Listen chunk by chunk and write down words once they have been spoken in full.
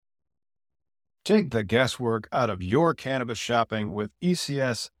Take the guesswork out of your cannabis shopping with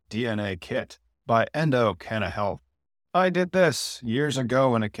ECS DNA Kit by Endo Canna Health. I did this years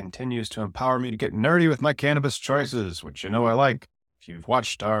ago, and it continues to empower me to get nerdy with my cannabis choices, which you know I like. If you've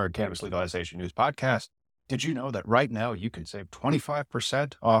watched our Cannabis Legalization News podcast, did you know that right now you can save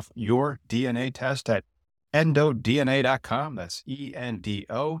 25% off your DNA test at endodna.com? That's ENDODNA.com,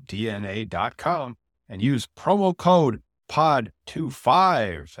 and use promo code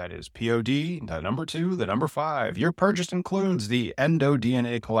POD25. That is POD, the number 2, the number 5. Your purchase includes the Endo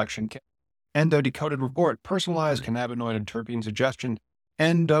DNA Collection Kit, Endo Decoded Report, personalized cannabinoid and terpene suggestion,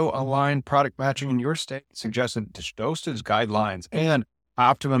 Endo aligned product matching in your state, suggested dosage guidelines, and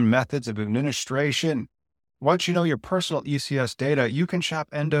optimum methods of administration. Once you know your personal ECS data, you can shop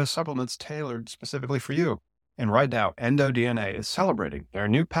Endo supplements tailored specifically for you. And right now, Endo DNA is celebrating their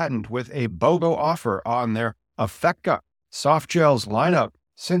new patent with a BOGO offer on their Affeca soft gels lineup.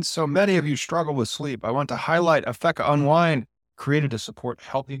 Since so many of you struggle with sleep, I want to highlight Affeca Unwind, created to support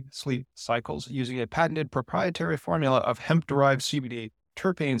healthy sleep cycles using a patented proprietary formula of hemp-derived CBD,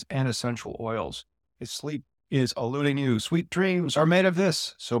 terpenes, and essential oils. If sleep is eluding you, sweet dreams are made of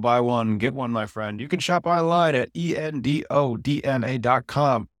this. So buy one, get one, my friend. You can shop online at endodna.com.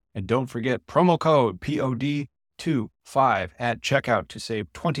 And don't forget promo code POD25 at checkout to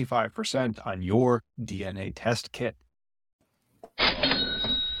save 25% on your DNA test kit.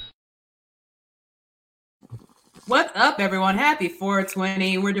 What's up, everyone? Happy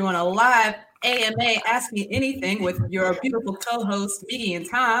 420. We're doing a live AMA Ask Me Anything with your beautiful co-hosts, Miggy and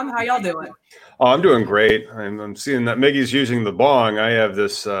Tom. How y'all doing? Oh, I'm doing great. I'm seeing that Miggy's using the bong. I have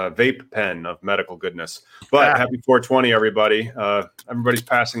this vape pen of medical goodness. But happy 420, everybody. Everybody's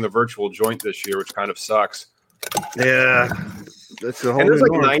passing the virtual joint this year, which kind of sucks. Yeah. That's the whole. And there's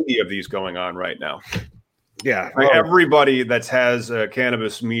like 90 of these going on right now. Yeah. Like everybody that has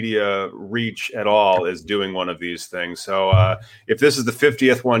cannabis media reach at all is doing one of these things. So if this is the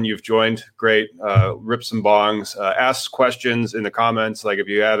 50th one you've joined, great. Rip some bongs. Ask questions in the comments. Like if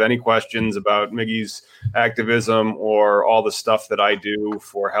you have any questions about Miggy's activism or all the stuff that I do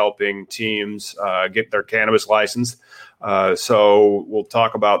for helping teams get their cannabis license. So we'll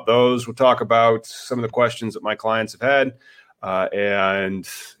talk about those. We'll talk about some of the questions that my clients have had.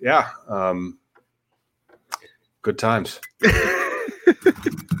 Good times.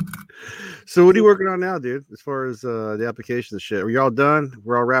 So what are you working on now, dude? As far as the application and shit, are you all done?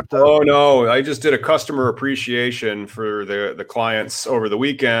 We're all wrapped up? Oh no, I just did a customer appreciation for the clients over the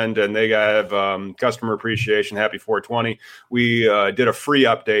weekend, and they have customer appreciation. Happy 420. We did a free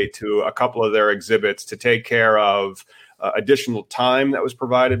update to a couple of their exhibits to take care of additional time that was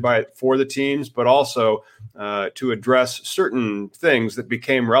provided for the teams, but also to address certain things that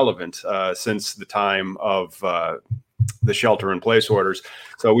became relevant since the time of the shelter-in-place orders.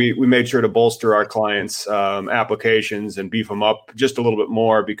 So we made sure to bolster our clients' applications and beef them up just a little bit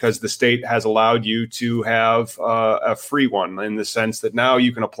more because the state has allowed you to have a free one in the sense that now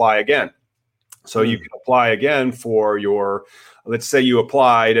you can apply again. So you can apply again for your, let's say you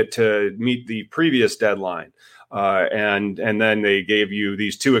applied to meet the previous deadline. And then they gave you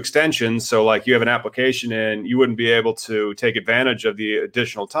these 2 extensions. So like you have an application in, you wouldn't be able to take advantage of the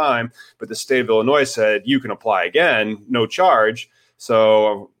additional time, but the state of Illinois said you can apply again, no charge.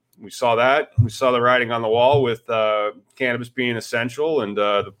 So we saw that. We saw the writing on the wall with cannabis being essential and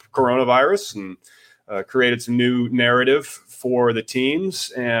the coronavirus, and created some new narrative for the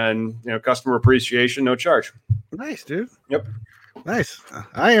teams and, customer appreciation, no charge. Nice, dude. Yep. Nice.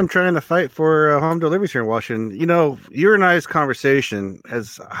 I am trying to fight for home deliveries here in Washington. Your and I's conversation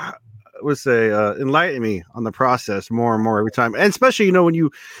has, enlightened me on the process more and more every time, and especially when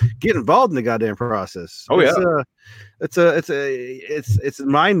you get involved in the goddamn process. Oh yeah, it's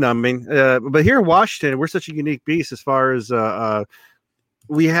mind numbing. But here in Washington, we're such a unique beast as far as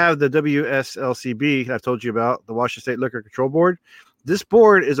we have the WSLCB. I've told you about the Washington State Liquor Control Board. This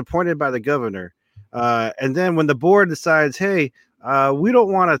board is appointed by the governor. And then when the board decides, hey, we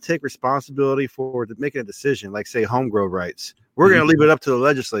don't want to take responsibility for making a decision, like say home grow rights, we're going to leave it up to the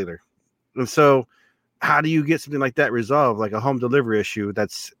legislator. And so how do you get something like that resolved, like a home delivery issue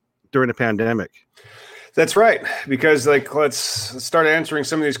that's during the pandemic? That's right. Because let's start answering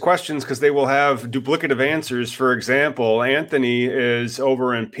some of these questions because they will have duplicative answers. For example, Anthony is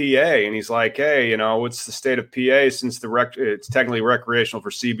over in PA and he's like, hey, what's the state of PA since it's technically recreational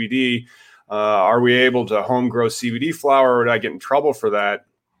for CBD? Are we able to home grow CBD flower, or would I get in trouble for that?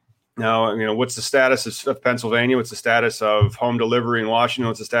 Now, what's the status of Pennsylvania? What's the status of home delivery in Washington?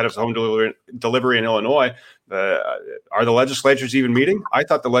 What's the status of home delivery in Illinois? Are the legislatures even meeting? I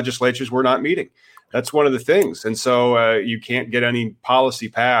thought the legislatures were not meeting. That's one of the things. And so you can't get any policy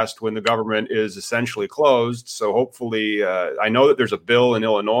passed when the government is essentially closed. So hopefully, I know that there's a bill in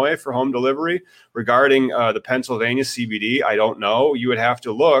Illinois for home delivery. Regarding the Pennsylvania CBD, I don't know. You would have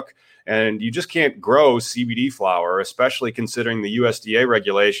to look. And you just can't grow CBD flower, especially considering the USDA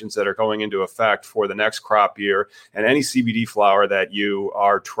regulations that are going into effect for the next crop year. And any CBD flower that you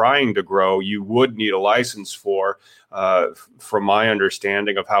are trying to grow, you would need a license for, from my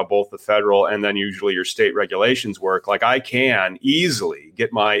understanding of how both the federal and then usually your state regulations work. Like I can easily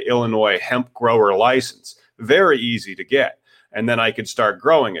get my Illinois hemp grower license, very easy to get. And then I could start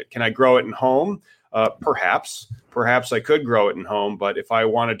growing it. Can I grow it in home? Perhaps I could grow it in home, but if I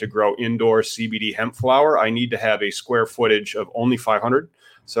wanted to grow indoor CBD hemp flower, I need to have a square footage of only 500.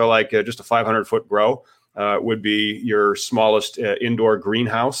 So like just a 500-foot grow would be your smallest indoor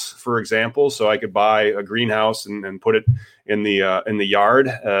greenhouse, for example. So I could buy a greenhouse and put it in the yard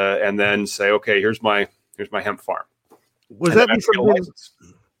and then say, okay, here's my hemp farm. Would that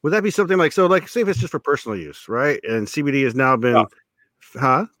be something like, so like say if it's just for personal use, right? And CBD has now been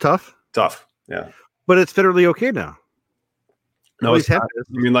tough. Yeah. But it's federally okay now. No, it's not. I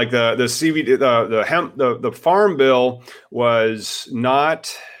mean, like the CBD, the hemp, the farm bill was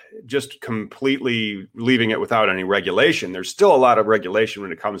not just completely leaving it without any regulation. There's still a lot of regulation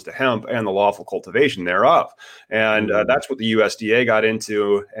when it comes to hemp and the lawful cultivation thereof. And that's what the USDA got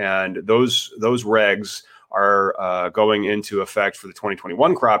into. And those regs are going into effect for the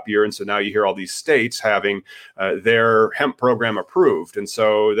 2021 crop year. And so now you hear all these states having their hemp program approved. And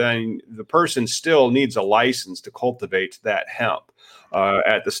so then the person still needs a license to cultivate that hemp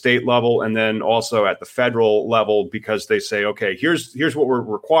at the state level and then also at the federal level, because they say, okay, here's what we're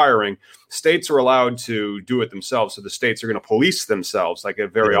requiring. States are allowed to do it themselves. So the states are going to police themselves like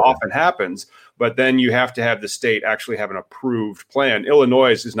it very often happens. But then you have to have the state actually have an approved plan.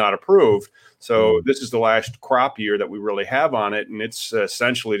 Illinois is not approved. So this is the last crop year that we really have on it. And it's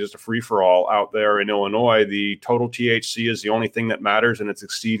essentially just a free-for-all out there in Illinois. The total THC is the only thing that matters. And it's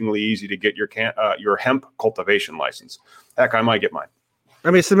exceedingly easy to get your hemp cultivation license. Heck, I might get mine. I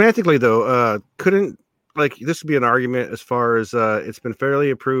mean, semantically, though, this would be an argument as far as it's been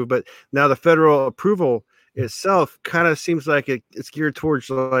fairly approved. But now the federal approval itself kind of seems like it's geared towards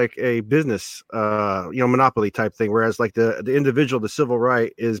like a business, monopoly type thing. Whereas like the individual, the civil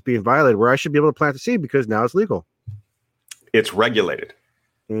right is being violated, where I should be able to plant the seed because now it's legal. It's regulated.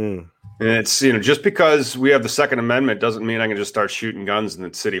 And it's, just because we have the Second Amendment doesn't mean I can just start shooting guns in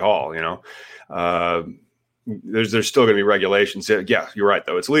the city hall, There's still going to be regulations. Yeah, you're right,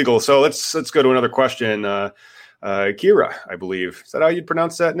 though. It's legal. So let's go to another question. Kira, I believe. Is that how you'd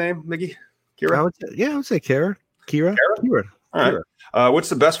pronounce that name, Miggy? Kira? I would say Kira. Kira. All right. What's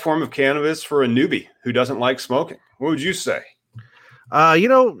the best form of cannabis for a newbie who doesn't like smoking? What would you say?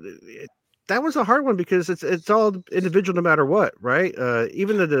 That was a hard one because it's all individual no matter what, right?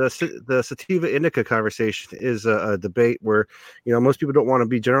 Even the sativa indica conversation is a debate where, most people don't want to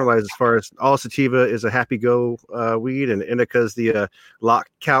be generalized as far as all sativa is a happy-go weed and indica is the lock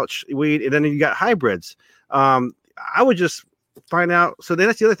couch weed. And then you got hybrids. I would just find out. So then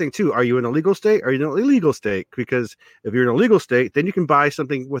that's the other thing too. Are you in a legal state? Are you in an illegal state? Because if you're in a legal state, then you can buy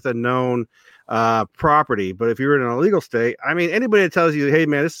something with a known property. But if you're in an illegal state, I mean, anybody that tells you, hey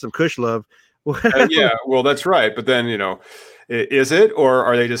man, this is some Kush love. Yeah, well, that's right. But then, is it, or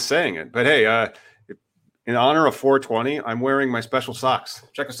are they just saying it? But hey, in honor of 420, I'm wearing my special socks.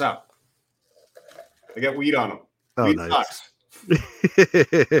 Check us out. They got weed on them. Oh, weed nice. Socks.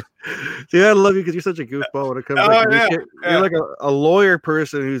 Dude, I love you because you're such a goofball when it comes to you're like a lawyer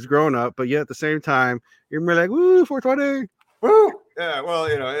person who's grown up, but yet at the same time, you're more like, woo, 420. Woo! Yeah, well,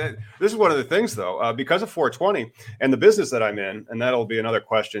 this is one of the things, though, because of 420 and the business that I'm in, and that'll be another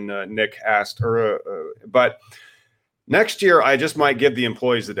question Nick asked, but next year, I just might give the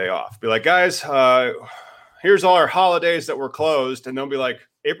employees the day off. Be like, guys, here's all our holidays that were closed, and they'll be like,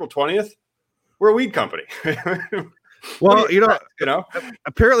 April 20th, we're a weed company. Well,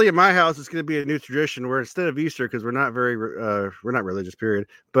 apparently in my house, it's going to be a new tradition where instead of Easter, because we're not religious, period.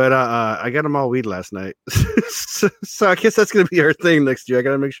 But I got them all weed last night, so I guess that's going to be our thing next year. I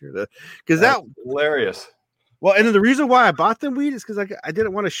got to make sure because that's hilarious. Well, and then the reason why I bought them weed is because I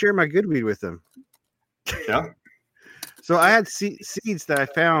didn't want to share my good weed with them. Yeah. So I had seeds that I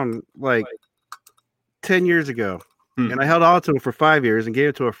found like 10 years ago, and I held on to them for 5 years and gave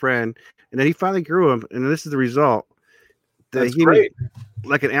it to a friend, and then he finally grew them, and this is the result. That's great.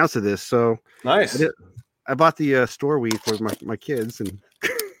 Like an ounce of this. So nice. I bought the store weed for my kids, and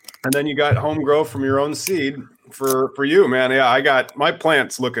And then you got home growth from your own seed for you, man. Yeah, I got my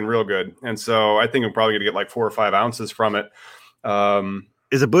plants looking real good. And so I think I'm probably going to get like 4 or 5 ounces from it.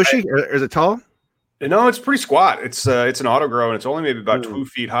 Is it bushy or is it tall? No, it's pretty squat. It's an auto grow, and it's only maybe about 2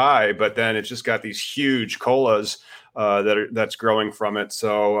 feet high, but then it's just got these huge colas that's growing from it.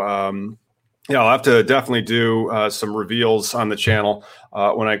 So yeah, I'll have to definitely do some reveals on the channel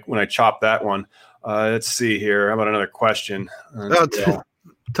when I chop that one. Let's see here. How about another question?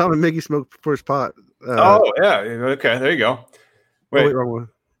 Tom and Miggy smoked first pot. Oh yeah, okay, there you go. Wait, wrong one.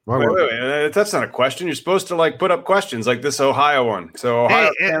 Wait. That's not a question. You're supposed to like put up questions like this Ohio one. So Ohio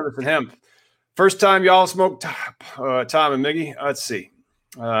cannabis and hemp. First time y'all smoked Tom and Miggy. Let's see.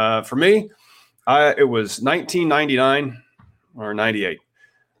 For me, it was 1999 or 98.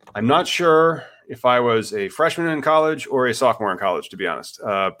 I'm not sure if I was a freshman in college or a sophomore in college, to be honest.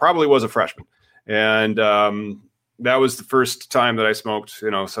 Probably was a freshman. And that was the first time that I smoked,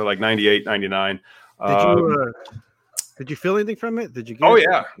 so like 98, 99. Did you feel anything from it? Did you get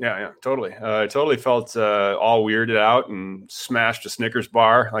Yeah, totally. I totally felt all weirded out and smashed a Snickers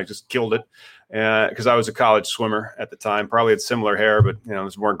bar, like just killed it. Because I was a college swimmer at the time, probably had similar hair, but it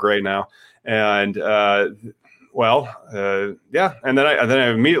was more gray now. And yeah. And then I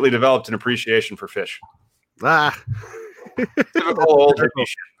immediately developed an appreciation for fish. Typical old hippie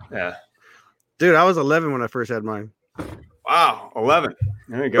shit. Yeah. Dude, I was 11 when I first had mine. Wow, 11.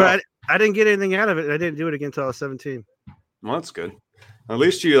 There you go. But I didn't get anything out of it. I didn't do it again until I was 17. Well, that's good. At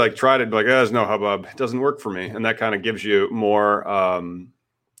least you tried it. There's no hubbub. It doesn't work for me, and that kind of gives you more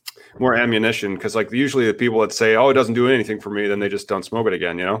ammunition. Because usually the people that say, "Oh, it doesn't do anything for me," then they just don't smoke it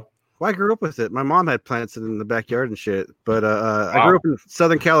again. Well, I grew up with it. My mom had plants in the backyard and shit. But I grew up in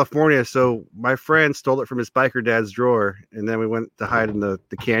Southern California, so my friend stole it from his biker dad's drawer, and then we went to hide in the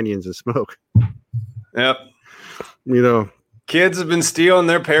canyons and smoke. Yep. Kids have been stealing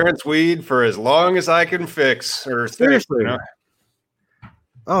their parents' weed for as long as I can fix. Or seriously.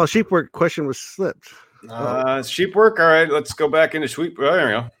 Oh, sheep work question was slipped. Sheep work. All right, let's go back into sheep. Oh, there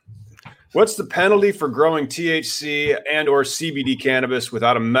we go. What's the penalty for growing THC and or CBD cannabis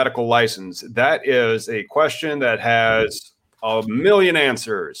without a medical license? That is a question that has a million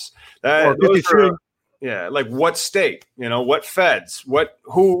answers. Like what state? What feds?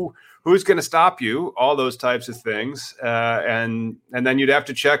 Who's going to stop you? All those types of things, and then you'd have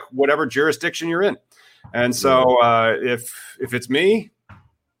to check whatever jurisdiction you're in. And so, if it's me,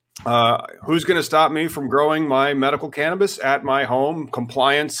 who's going to stop me from growing my medical cannabis at my home?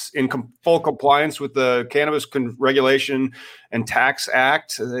 Full compliance with the Cannabis Regulation and Tax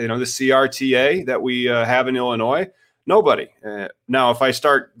Act, the CRTA that we have in Illinois. Nobody. Now, if I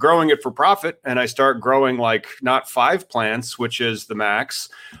start growing it for profit and I start growing not 5 plants, which is the max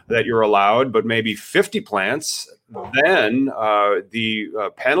that you're allowed, but maybe 50 plants, then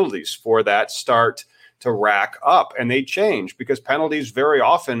the penalties for that start to rack up, and they change because penalties very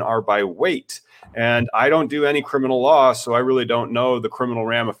often are by weight. And I don't do any criminal law, so I really don't know the criminal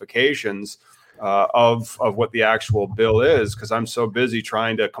ramifications of what the actual bill is, because I'm so busy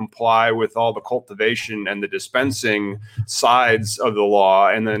trying to comply with all the cultivation and the dispensing sides of the law,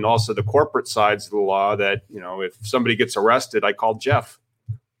 and then also the corporate sides of the law that, if somebody gets arrested, I call Jeff.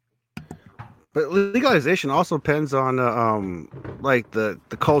 But legalization also depends on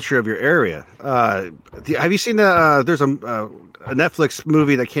the culture of your area. Have you seen there's a Netflix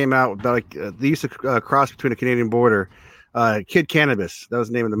movie that came out about they used to cross between a Canadian border, Kid Cannabis. That was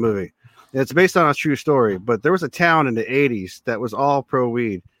the name of the movie. And it's based on a true story. But there was a town in the 80s that was all pro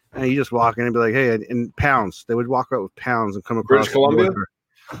weed, and you just walk in and be like, hey, in pounds. They would walk out with pounds and come across British Columbia.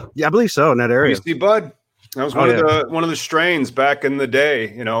 Yeah, I believe so in that area. BC Bud. That was one of the strains back in the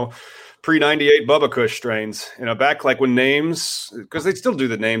day. Pre-98 Bubba Kush strains, back when names, because they still do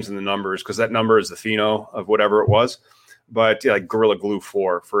the names and the numbers, because that number is the pheno of whatever it was. But like Gorilla Glue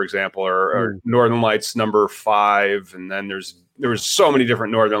 4, for example, or Northern Lights number 5. And then there was so many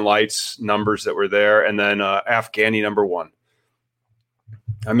different Northern Lights numbers that were there. And then Afghani number 1.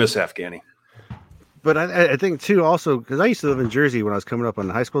 I miss Afghani. But I think too, also, because I used to live in Jersey when I was coming up on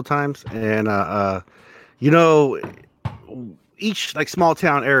the high school times. And, each small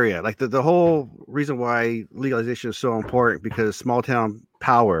town area, the whole reason why legalization is so important, because small town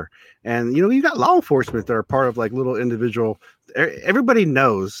power, and you got law enforcement that are part of little individual. Everybody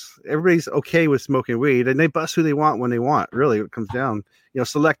knows, everybody's okay with smoking weed, and they bust who they want when they want. Really, it comes down,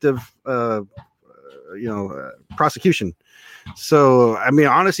 selective, prosecution. So I mean,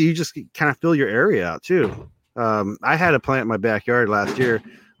 honestly, you just kind of fill your area out too. I had a plant in my backyard last year.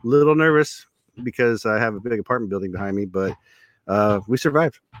 Little nervous because I have a big apartment building behind me, but we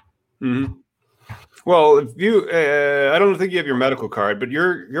survived. Mm-hmm. Well, if you, I don't think you have your medical card, but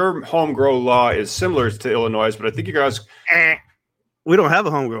your home grow law is similar to Illinois, but I think you guys. We don't have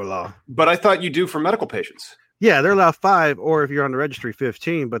a home grow law. But I thought you do for medical patients. Yeah, they're allowed 5, or if you're on the registry,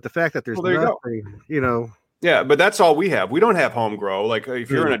 15. But the fact that there's nothing, Yeah, but that's all we have. We don't have home grow. Like if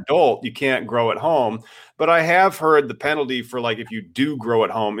you're an adult, you can't grow at home. But I have heard the penalty for like if you do grow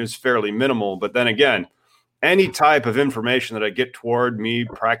at home is fairly minimal. But then again, any type of information that I get toward me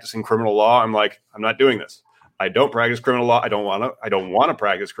practicing criminal law, I'm like, I'm not doing this. I don't practice criminal law. I don't want to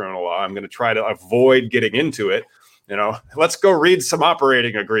practice criminal law. I'm going to try to avoid getting into it. Let's go read some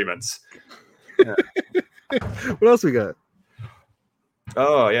operating agreements. Yeah. What else we got?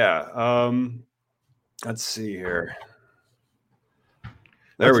 Oh yeah. Let's see here.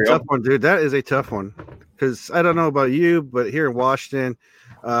 There we go. Tough one, dude. That is a tough one because I don't know about you, but here in Washington,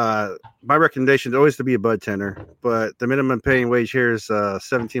 my recommendation is always to be a bud tender, but the minimum paying wage here is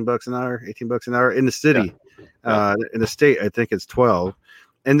 $17 an hour, $18 an hour in the city. Yeah. In the state, I think it's 12.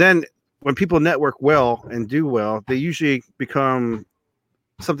 And then when people network well and do well, they usually become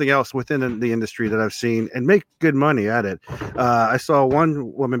something else within the industry that I've seen and make good money at it. I saw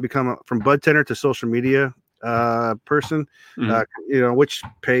one woman become from bud tender to social media person, which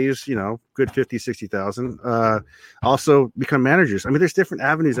pays, good 50, 60,000. Also become managers. I mean, there's different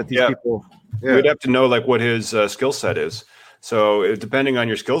avenues that these people. Yeah. We'd have to know like what his skill set is. So depending on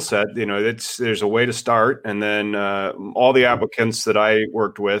your skill set, there's a way to start. And then all the applicants that I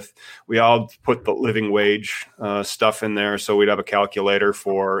worked with, we all put the living wage stuff in there. So we'd have a calculator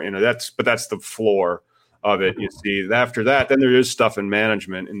for, that's the floor of it. You see, after that, then there is stuff in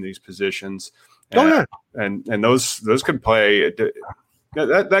management in these positions. And those could play.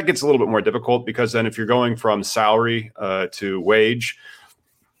 That gets a little bit more difficult because then if you're going from salary to wage,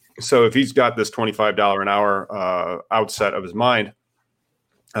 so if he's got this $25 an hour outset of his mind,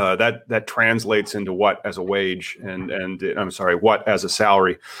 that translates into what as a wage and what as a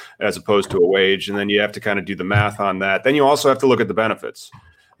salary as opposed to a wage. And then you have to kind of do the math on that. Then you also have to look at the benefits.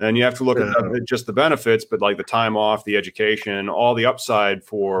 And you have to look at just the benefits, but like the time off, the education, all the upside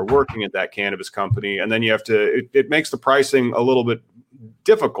for working at that cannabis company. And then you have to, it makes the pricing a little bit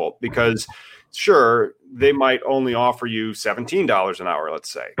difficult because sure, they might only offer you $17 an hour, let's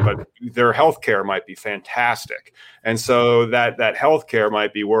say, but their healthcare might be fantastic. And so that healthcare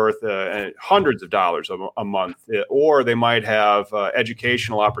might be worth hundreds of dollars a month, or they might have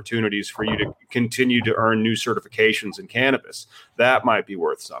educational opportunities for you to continue to earn new certifications in cannabis. That might be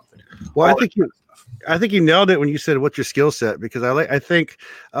worth something. Well, I think you nailed it when you said what's your skill set, because I think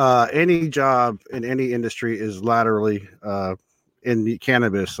any job in any industry is laterally in the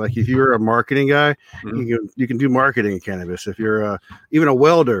cannabis. Like if you're a marketing guy, you can do marketing in cannabis. If you're even a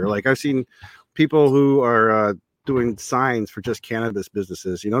welder, like I've seen people who are doing signs for just cannabis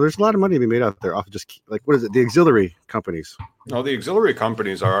businesses. There's a lot of money to be made out there off of just like, what is it? The auxiliary companies. Oh, the auxiliary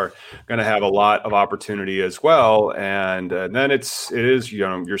companies are going to have a lot of opportunity as well. And then it is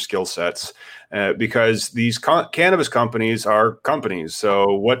your skill sets because these cannabis companies are companies.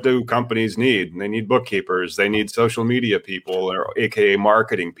 So what do companies need? They need bookkeepers. They need social media people, or AKA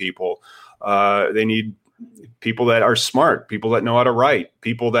marketing people. They need people that are smart, people that know how to write,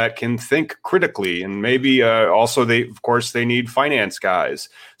 people that can think critically, and maybe also they need finance guys.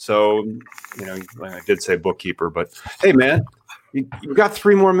 So, I did say bookkeeper, but hey, man, you got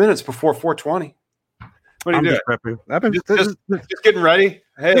 3 more minutes before 4:20. What are you doing? Just getting ready.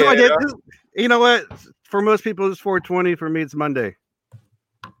 Hey, you know what? For most people, it's 4:20. For me, it's Monday.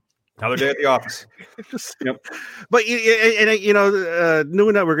 Another day at the office. Yep. But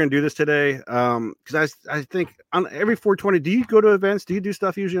knowing that we're going to do this today, because I think on every 420, do you go to events? Do you do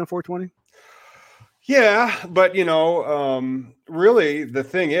stuff usually on 420? Yeah, but really, the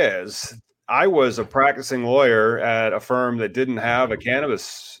thing is, I was a practicing lawyer at a firm that didn't have a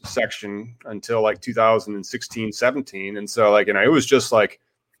cannabis section until like 2016, 17, and so it was just like,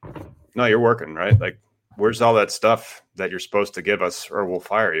 no, you're working, right? Like, where's all that stuff that you're supposed to give us, or we'll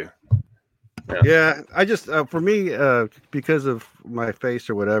fire you? Yeah, I just for me, because of my face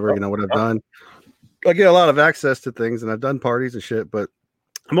or whatever, what I've done, I get a lot of access to things, and I've done parties and shit, but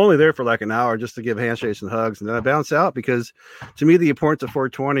I'm only there for like an hour just to give handshakes and hugs, and then I bounce out because, to me, the importance of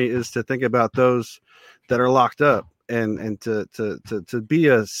 420 is to think about those that are locked up, and to be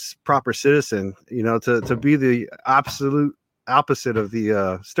a proper citizen, to be the absolute opposite of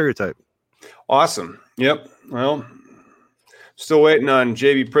the stereotype. Awesome. Yep. Well, still waiting on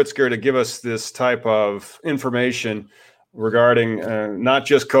JB Pritzker to give us this type of information regarding not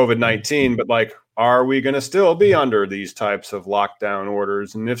just COVID-19, but are we going to still be under these types of lockdown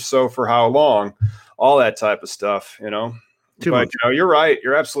orders? And if so, for how long? All that type of stuff, 2 but months. you're right.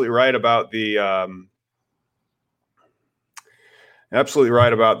 You're absolutely right about the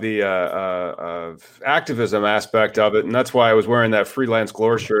activism aspect of it, and that's why I was wearing that Freelance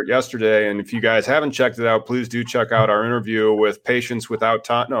Glory shirt yesterday. And if you guys haven't checked it out, please do check out our interview with Patients Without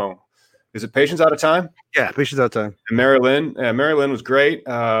Time. No, is it Patients Out of Time? Yeah, Patients Out of Time. And Mary Lynn was great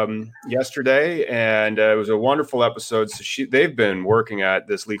yesterday, and it was a wonderful episode. So they've been working at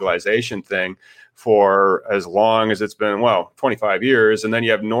this legalization thing for as long as it's been, 25 years. And then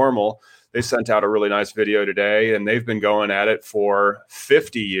you have Normal. They sent out a really nice video today, and they've been going at it for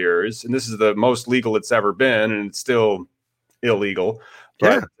 50 years. And this is the most legal it's ever been, and it's still illegal.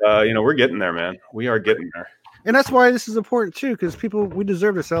 But, we're getting there, man. We are getting there. And that's why this is important, too, because we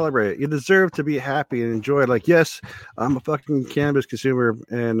deserve to celebrate it. You deserve to be happy and enjoy it. Like, yes, I'm a fucking cannabis consumer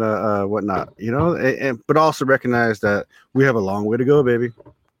and whatnot, but also recognize that we have a long way to go, baby.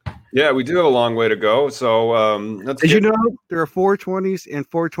 Yeah, we do have a long way to go. So did you know there are 420s and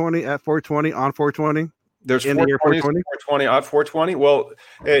 420 at 420 on 420? There's 420 at 420. Well,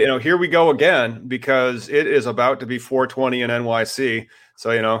 here we go again, because it is about to be 420 in NYC.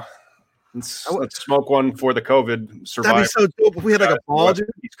 So, let's smoke one for the COVID survivor. That'd be so dope if we had like a ball, dude.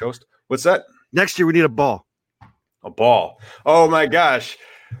 East Coast. What's that? Next year we need a ball. A ball. Oh my gosh.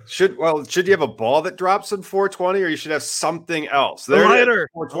 Should you have a ball that drops in 420, or you should have something else? A lighter.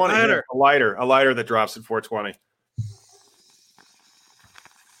 420. A lighter that drops in 420.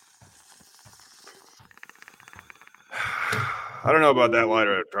 I don't know about that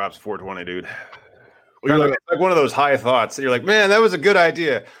lighter that drops 420, dude. You're like one of those high thoughts. You're like, man, that was a good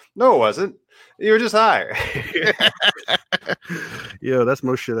idea. No, it wasn't. You were just high. Yo, that's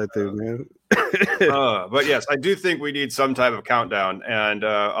most shit I think, man. But yes, I do think we need some type of countdown, and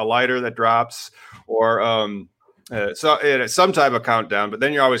a lighter that drops, or some type of countdown. But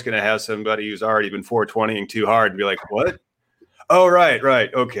then you're always going to have somebody who's already been 420ing too hard and be like, what? Oh,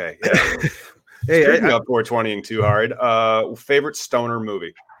 right. Okay. Yeah. Hey, speaking of 420ing too hard, favorite stoner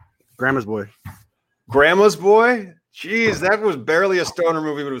movie? Grandma's Boy. Grandma's Boy? Jeez, that was barely a stoner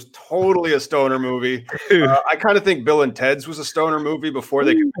movie, but it was totally a stoner movie. I kind of think Bill and Ted's was a stoner movie before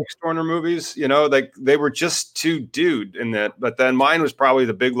they could make stoner movies. Like they were just too dude in that. But then mine was probably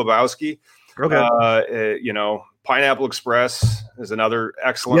The Big Lebowski. Okay. Pineapple Express is another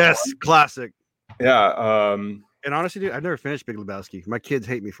excellent one. Classic. Yeah. And honestly, dude, I've never finished Big Lebowski. My kids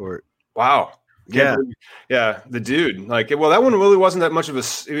hate me for it. Wow. Yeah, the dude. That one really wasn't that much of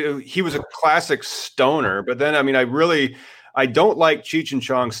he was a classic stoner, but then I don't like Cheech and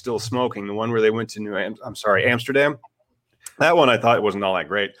Chong Still Smoking, the one where they went to Amsterdam. That one I thought wasn't all that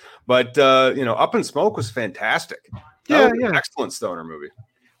great, but Up in Smoke was fantastic. That was an excellent stoner movie.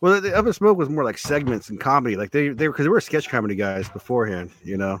 Well, the Up in Smoke was more like segments and comedy, like they were, because they were sketch comedy guys beforehand.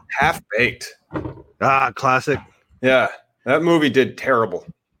 Half Baked. Classic. Yeah, that movie did terrible.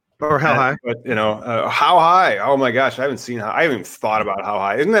 Or How High? But How High? Oh my gosh, I haven't even thought about How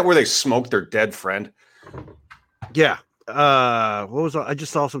High. Isn't that where they smoked their dead friend? Yeah. What was I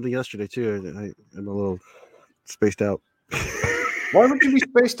just saw something yesterday too. I'm a little spaced out. Why would you be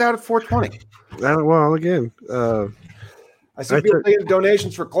spaced out at 420? Again. I see people taking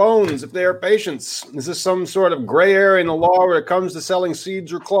donations for clones if they are patients. Is this some sort of gray area in the law when it comes to selling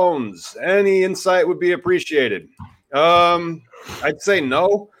seeds or clones? Any insight would be appreciated. I'd say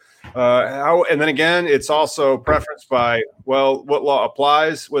no. And then again, it's also preferenced by, what law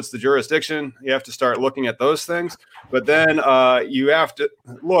applies? What's the jurisdiction? You have to start looking at those things. But then you have to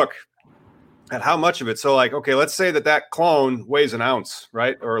look at how much of it. So let's say that clone weighs an ounce,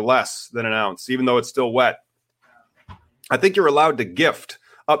 right? Or less than an ounce, even though it's still wet. I think you're allowed to gift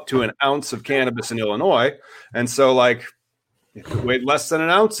up to an ounce of cannabis in Illinois. And so if it weighed less than an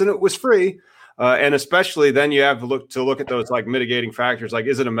ounce and it was free, and especially then you have to look at those mitigating factors.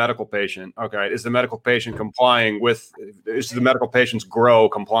 Is it a medical patient? Okay. Is the medical patient is the medical patient's grow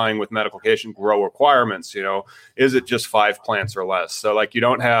complying with medical patient grow requirements? Is it just 5 plants or less? So you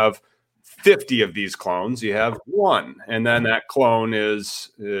don't have 50 of these clones, you have 1. And then that clone is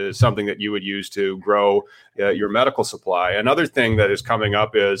something that you would use to grow your medical supply. Another thing that is coming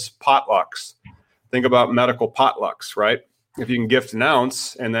up is potlucks. Think about medical potlucks, right? If you can gift an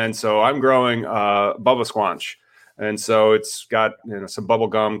ounce, and then so I'm growing Bubba Squanch, and so it's got some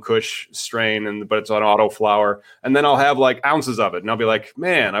bubblegum Kush strain, but it's on auto flower, and then I'll have ounces of it, and I'll be like,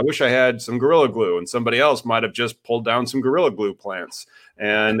 man, I wish I had some Gorilla Glue, and somebody else might have just pulled down some Gorilla Glue plants,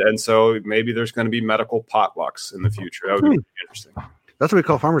 and so maybe there's going to be medical potlucks in the future. That would be interesting. That's what we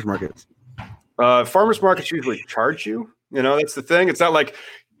call farmers markets. Farmers markets usually charge you. That's the thing. It's not like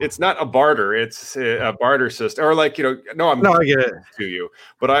it's not a barter. It's a barter system, or like, no, I get it to you,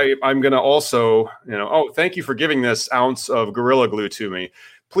 but I'm going to also, thank you for giving this ounce of Gorilla Glue to me.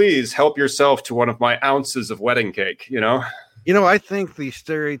 Please help yourself to one of my ounces of wedding cake. I think the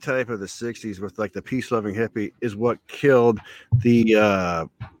stereotype of the 60s with like the peace-loving hippie is what killed the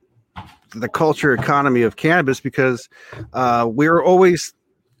culture economy of cannabis, because we were always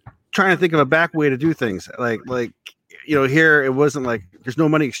trying to think of a back way to do things. Like here it wasn't like there's no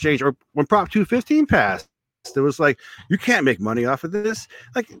money exchange. Or when Prop 215 passed, it was like, you can't make money off of this.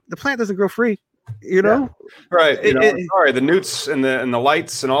 Like, the plant doesn't grow free. Right. Sorry, the newts and the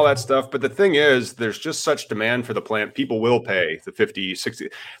lights and all that stuff. But the thing is, there's just such demand for the plant. People will pay the 50, 60.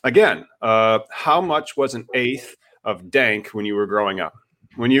 Again, how much was an eighth of dank when you were growing up?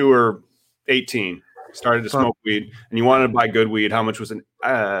 When you were 18, started to smoke weed, and you wanted to buy good weed, how much was an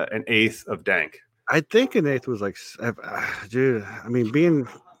eighth of dank? I think an eighth was like, dude, I mean,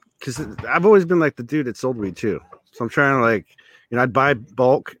 because I've always been like the dude that sold weed too. So I'm trying to like, I'd buy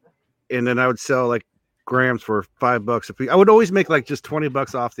bulk, and then I would sell like grams for $5 a piece. I would always make like just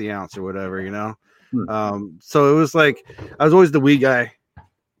 $20 off the ounce or whatever, So it was like, I was always the weed guy,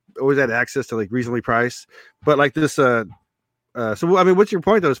 always had access to like reasonably priced. But like this, so I mean, what's your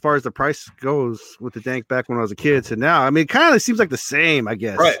point though, as far as the price goes with the dank back when I was a kid to now? I mean, it kind of seems like the same, I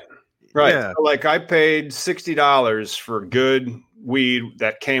guess. Right. Yeah. So like, I paid $60 for good weed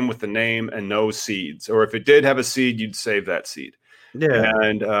that came with the name and no seeds, or if it did have a seed, you'd save that seed. Yeah.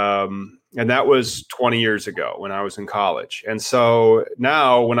 And that was 20 years ago when I was in college. And so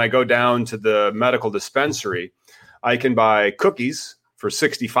now when I go down to the medical dispensary, I can buy cookies for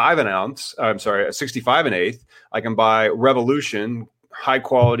 65 an ounce. I'm sorry, 65 an eighth. I can buy Revolution, high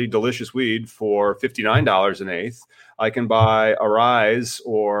quality, delicious weed for $59 an eighth. I can buy Arise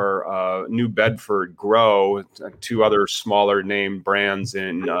or New Bedford Grow, two other smaller name brands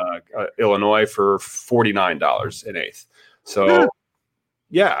in Illinois, for $49 an eighth. So,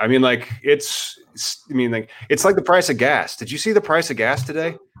 yeah, I mean, like, it's like the price of gas. Did you see the price of gas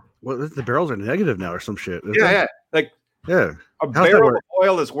today? Well, the barrels are negative now or some shit. Yeah. Like, a barrel of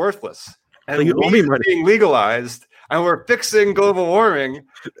oil is worthless, and so weed is being legalized, and we're fixing global warming.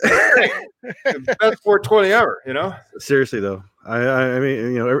 Best 420 ever, Seriously though, I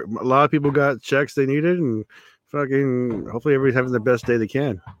mean, a lot of people got checks they needed, and fucking hopefully everybody's having the best day they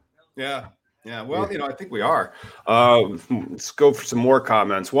can. Yeah. Well, I think we are. Let's go for some more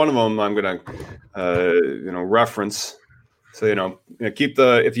comments. One of them I'm going to, reference. So, keep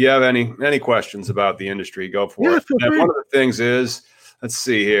if you have any questions about the industry, go for it. And one of the things is, let's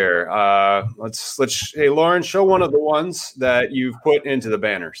see here. Hey, Lauren, show one of the ones that you've put into the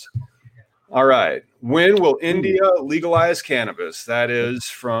banners. All right. When will India legalize cannabis? That is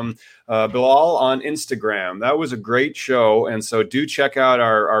from Bilal on Instagram. That was a great show. And so do check out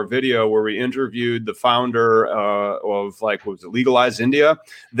our video where we interviewed the founder of was it Legalize India?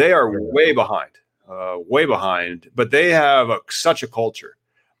 They are way behind, but they have such a culture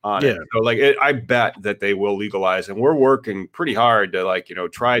on it. So I bet that they will legalize, and we're working pretty hard to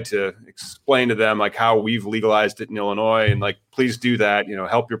try to explain to them how we've legalized it in Illinois, and please do that,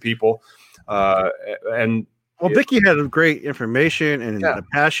 help your people. Vicky had great information and a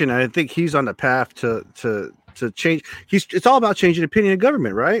passion. And I think he's on the path to change. It's all about changing opinion of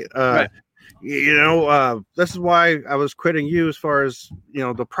government, right? Right. This is why I was crediting you as far as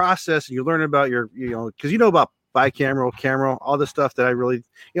the process, and you learn about because about bicameral, cameral, all the stuff that I really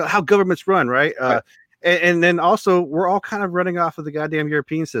how governments run, right? Right. And then also we're all kind of running off of the goddamn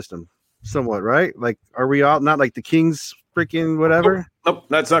European system, somewhat, right? Like, are we all not like the king's freaking whatever? Nope,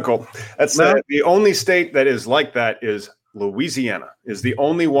 that's not cool. That's the only state that is like that is Louisiana. Is the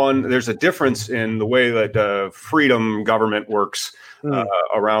only one. There's a difference in the way that freedom government works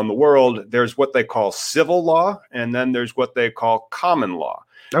around the world. There's what they call civil law, and then there's what they call common law.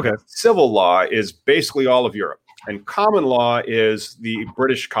 Okay. Civil law is basically all of Europe, and common law is the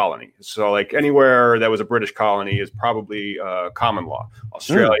British colony. So anywhere that was a British colony is probably common law.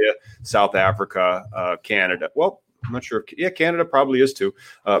 Australia, South Africa, Canada. Well, I'm not sure. Canada probably is too.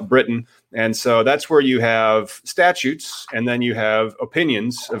 Britain. And so that's where you have statutes, and then you have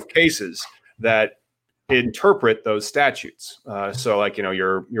opinions of cases that interpret those statutes. So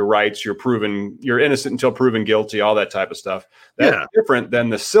your rights, you're innocent until proven guilty, all that type of stuff. That's different than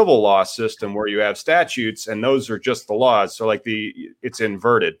the civil law system where you have statutes and those are just the laws. So it's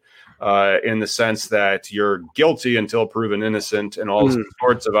inverted in the sense that you're guilty until proven innocent, and all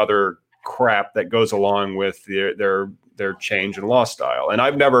sorts of other crap that goes along with their change in law style. And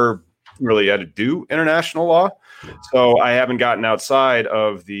I've never really had to do international law. So I haven't gotten outside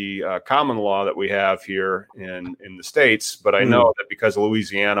of the common law that we have here in the States. But I know that because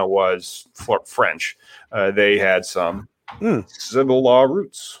Louisiana was French, they had some civil law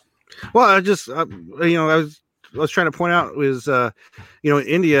roots. Well, I just, I was trying to point out is,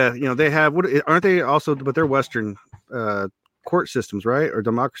 India, they have, aren't they also, but they're Western court systems, right? Or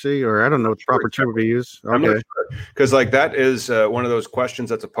democracy, or I don't know what the proper term would be used. Okay. Because like that is one of those questions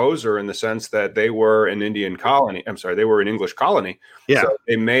that's a poser in the sense that they were an Indian colony. I'm sorry, they were an English colony. Yeah. So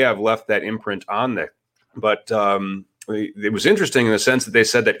they may have left that imprint on there. But it was interesting in the sense that they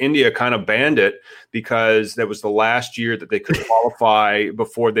said that India kind of banned it because that was the last year that they could qualify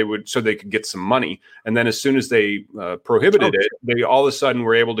before so they could get some money. And then as soon as they prohibited it, they all of a sudden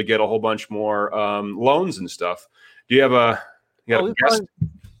were able to get a whole bunch more loans and stuff. Do you have a guess?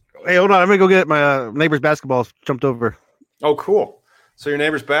 Hey, hold on. I'm going to go get my neighbor's basketball jumped over. Oh, cool. So your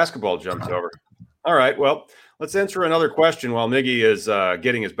neighbor's basketball jumped over. All right. Well, let's answer another question while Miggy is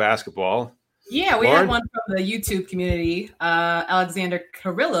getting his basketball. Yeah, we had one from the YouTube community. Alexander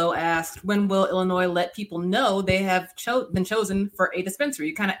Carrillo asked, when will Illinois let people know they have been chosen for a dispensary?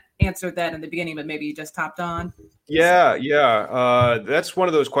 You kind of answered that in the beginning, but maybe you just topped on. Yeah. That's one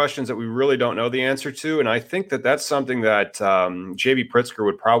of those questions that we really don't know the answer to. And I think that that's something that J.B. Pritzker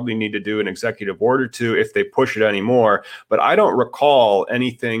would probably need to do an executive order to if they push it anymore. But I don't recall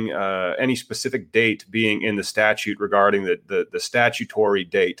anything, any specific date being in the statute regarding the statutory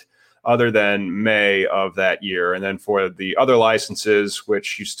date, other than May of that year. And then for the other licenses,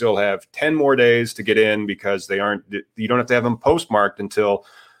 which you still have 10 more days to get in because you don't have to have them postmarked until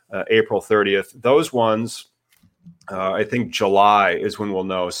April 30th. Those ones, I think July is when we'll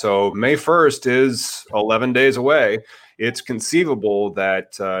know. So May 1st is 11 days away. It's conceivable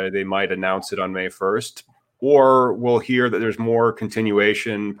that they might announce it on May 1st, or we'll hear that there's more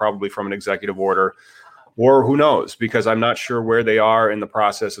continuation, probably from an executive order. Or who knows, because I'm not sure where they are in the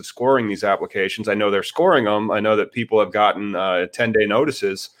process of scoring these applications. I know they're scoring them. I know that people have gotten 10-day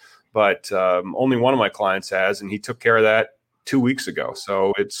notices, but only one of my clients has, and he took care of that 2 weeks ago.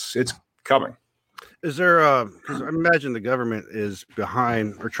 So it's coming. Is there, because I imagine the government is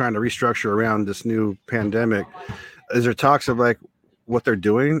behind or trying to restructure around this new pandemic. Is there talks of like what they're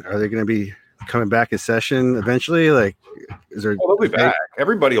doing? Are they going to be coming back in session eventually? Like, is there? Well, they'll be back.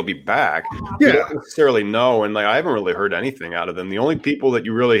 Everybody will be back. Yeah. You don't necessarily know, and like I haven't really heard anything out of them. The only people that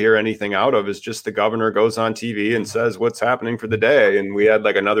you really hear anything out of is just the governor goes on TV and says what's happening for the day. And we had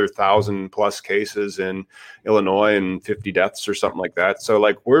like another 1,000+ cases in Illinois and 50 deaths or something like that. So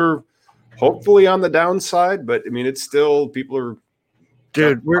like we're hopefully on the downside, but I mean it's still people are.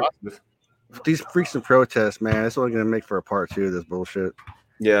 Dude, these recent protests, man, it's only going to make for a part 2 of this bullshit.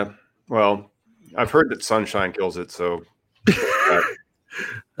 Yeah. Well, I've heard that sunshine kills it, so I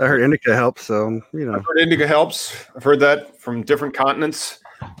heard indica helps, so I've heard indica helps. I've heard that from different continents.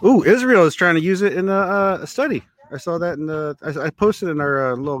 Ooh, Israel is trying to use it in a study. I saw that in I posted in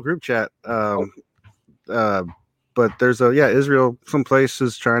our little group chat. But there's Israel, some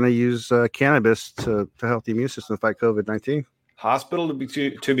places trying to use cannabis to help the immune system fight COVID-19. Hospital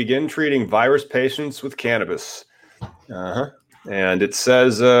to begin treating virus patients with cannabis. And it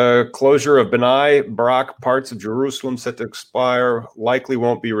says closure of Bnei Brak parts of Jerusalem set to expire, likely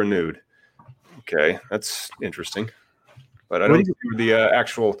won't be renewed. Okay, that's interesting. But I don't see the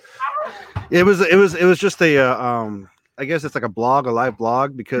actual. It was just a I guess it's like a live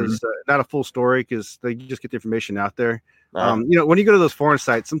blog, because not a full story, because they just get the information out there. When you go to those foreign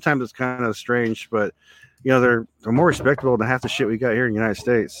sites, sometimes it's kind of strange, but they're more respectable than half the shit we got here in the United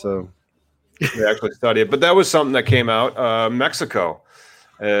States. So. They actually study it, but that was something that came out. Mexico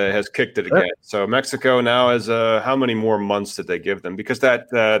has kicked it again. So Mexico now has how many more months did they give them? Because that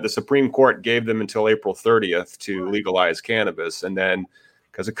the Supreme Court gave them until April 30th to legalize cannabis, and then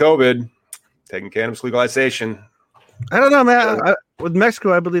because of COVID, taking cannabis legalization. I don't know, man. With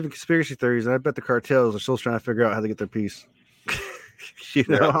Mexico, I believe in conspiracy theories, and I bet the cartels are still trying to figure out how to get their piece.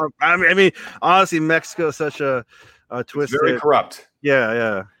 I mean, honestly, Mexico is such a twisted, very corrupt.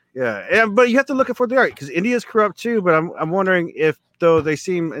 Yeah. But you have to look at for the art, because India is corrupt too. But I'm wondering if, though they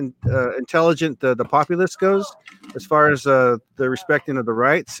seem intelligent, the populace goes as far as the respecting of the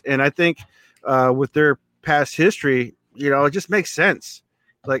rights. And I think with their past history, it just makes sense.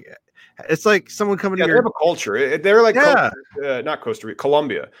 Like it's like someone coming here. They have a culture. They're like not Costa Rica,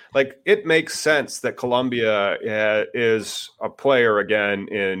 Colombia. Like it makes sense that Colombia is a player again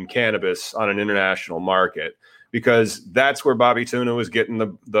in cannabis on an international market, because that's where Bobby Tuna was getting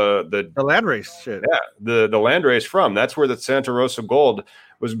the landrace shit. Yeah, the landrace from. That's where the Santa Rosa Gold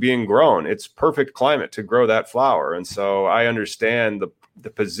was being grown. It's perfect climate to grow that flower, and so I understand the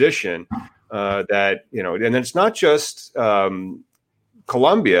position that, and it's not just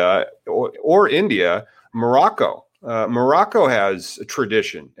Colombia or India, Morocco. Morocco has a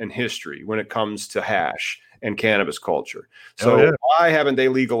tradition and history when it comes to hash and cannabis culture. So why haven't they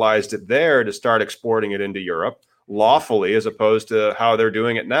legalized it there to start exporting it into Europe lawfully, as opposed to how they're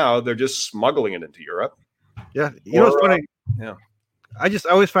doing it now? They're just smuggling it into Europe. Yeah. It's funny. I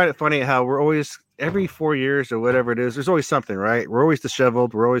always find it funny how we're always, every 4 years or whatever it is, there's always something, right? We're always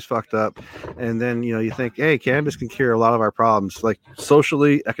disheveled. We're always fucked up. And then, you think, hey, cannabis can cure a lot of our problems, like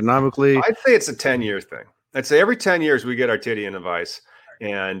socially, economically. I'd say it's a 10-year thing. I'd say every 10 years we get our titty in a vice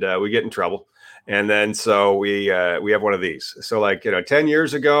and we get in trouble. And then so we have one of these. So 10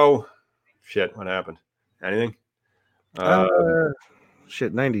 years ago, shit, what happened? Anything?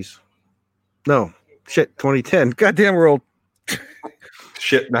 90s. No, 2010. Goddamn, we're old.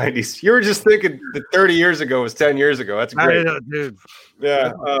 Shit, 90s. You were just thinking that 30 years ago was 10 years ago. That's great. I know, dude.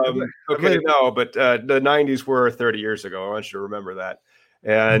 Yeah. Okay, no, but the 90s were 30 years ago. I want you to remember that.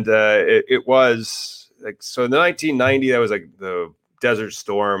 And it was so in the 1990, that was like the Desert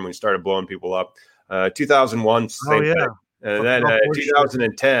Storm. We started blowing people up. 2001, same thing. And then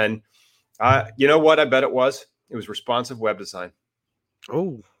 2010, you know what I bet it was? It was responsive web design.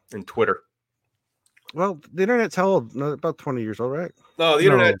 Oh. And Twitter. Well, the internet's how old? No, about 20 years old, right? No, the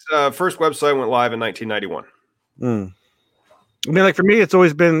internet first website went live in 1991. I mean, for me, it's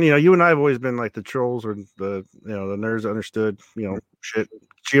always been, you and I have always been like the trolls or the nerds that understood, shit.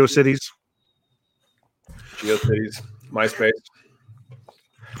 GeoCities, MySpace,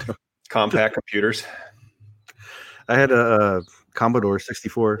 compact computers. I had a Commodore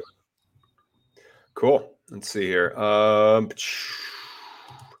 64. Cool. Let's see here.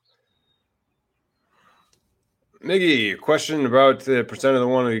 Miggy, question about the percent of the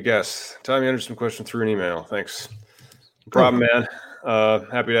one of you guess. Tommy Anderson question through an email. Thanks. No problem, man.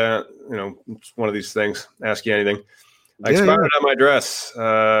 Happy to, it's one of these things. Ask you anything. I expounded on my address.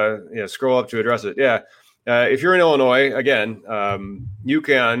 Scroll up to address it. Yeah. If you're in Illinois, again, you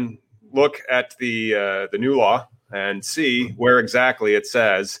can look at the new law and see where exactly it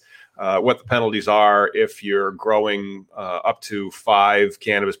says what the penalties are if you're growing up to 5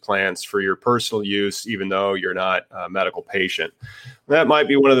 cannabis plants for your personal use, even though you're not a medical patient. That might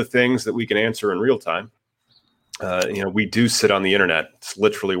be one of the things that we can answer in real time. We do sit on the internet. It's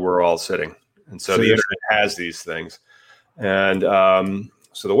literally where we're all sitting. And so the internet has these things. And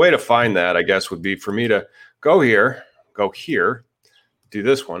so the way to find that, I guess, would be for me to go here, do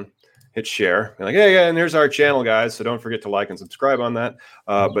this one, hit share. Be like, yeah, and there's our channel, guys. So don't forget to like and subscribe on that.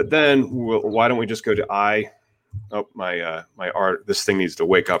 But then why don't we just go to my art. This thing needs to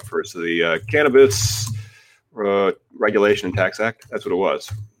wake up first. So the Cannabis Regulation and Tax Act. That's what it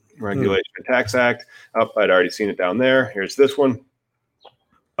was. Regulation and Tax Act. I'd already seen it down there. Here's this one.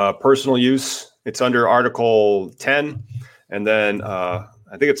 Personal use. It's under Article 10. And then I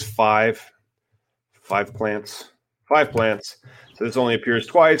think it's 5 plants. 5 plants. So this only appears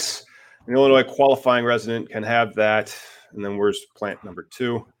twice. An Illinois qualifying resident can have that. And then where's plant number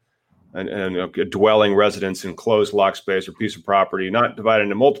 2? And a dwelling residence in closed lock space or piece of property not divided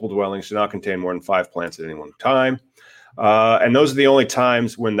into multiple dwellings should not contain more than 5 plants at any one time. And those are the only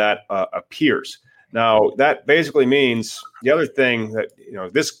times when that appears. Now, that basically means the other thing that,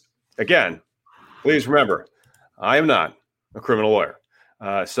 this, again, please remember, I am not a criminal lawyer.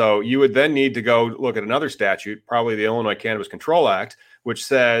 So you would then need to go look at another statute, probably the Illinois Cannabis Control Act, which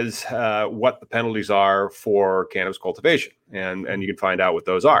says what the penalties are for cannabis cultivation. And you can find out what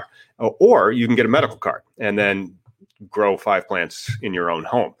those are. Or you can get a medical card and then grow 5 plants in your own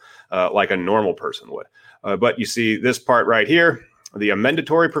home, like a normal person would. But you see this part right here, the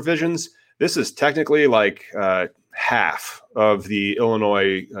amendatory provisions. This is technically like half of the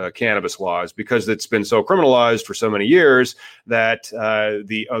Illinois cannabis laws because it's been so criminalized for so many years that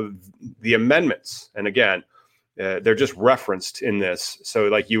the amendments, and again, they're just referenced in this. So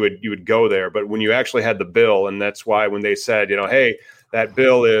like you would go there, but when you actually had the bill, and that's why when they said, hey, that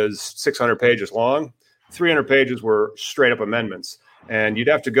bill is 600 pages long, 300 pages were straight up amendments. And you'd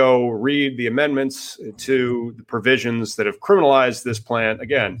have to go read the amendments to the provisions that have criminalized this plant.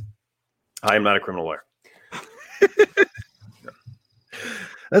 Again, I am not a criminal lawyer.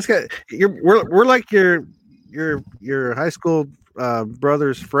 That's good. We're like your high school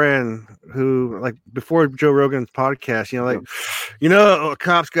brother's friend who, like, before Joe Rogan's podcast, a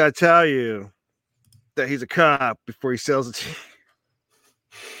cop's got to tell you that he's a cop before he sells it to you.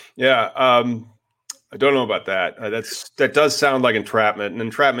 Yeah. I don't know about that. That does sound like entrapment, and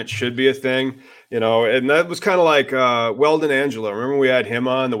entrapment should be a thing, and that was kind of like Weldon Angelo. Remember we had him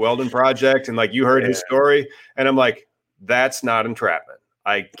on the Weldon Project, and like you heard his story, and I'm like, that's not entrapment.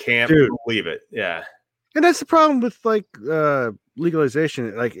 I can't believe it. Yeah. And that's the problem with like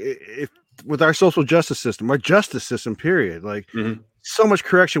legalization. Like if with our social justice system, our justice system, period, like so much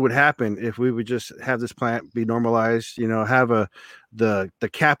correction would happen if we would just have this plant be normalized, have the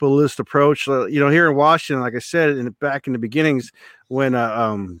capitalist approach. Here in Washington, like I said, back in the beginnings when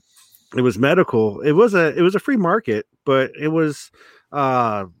it was medical, it was a free market, but it was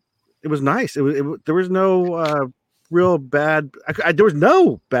nice. There was no real bad. There was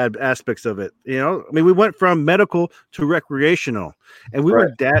no bad aspects of it. I mean, we went from medical to recreational, and we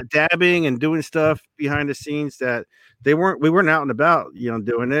were dabbing and doing stuff behind the scenes that we weren't out and about,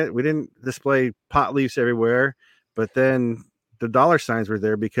 doing it. We didn't display pot leaves everywhere, but then the dollar signs were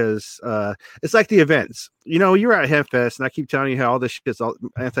there because it's like the events. You're at HempFest, and I keep telling you how all this shit's all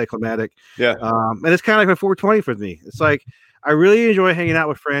anticlimactic. Yeah. And it's kind of like a 420 for me. It's like I really enjoy hanging out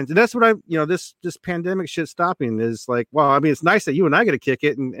with friends, and that's what this pandemic shit stopping is like. Well, I mean, it's nice that you and I get to kick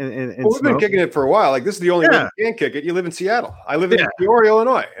it and we've been kicking it for a while. Like this is the only way you can kick it. You live in Seattle. I live in Peoria,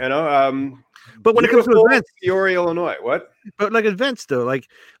 Illinois. But when it comes to events, Peoria, Illinois, what? But like events though, like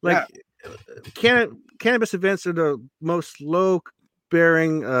cannabis events are the most low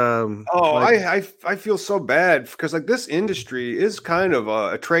bearing. I feel so bad because like this industry is kind of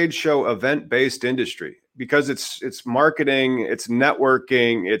a trade show event based industry because it's marketing, it's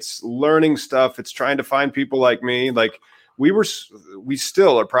networking, it's learning stuff, it's trying to find people like me. Like we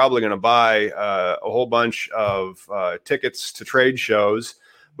still are probably going to buy a whole bunch of tickets to trade shows.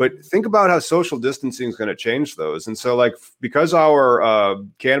 But think about how social distancing is going to change those. And so like, because our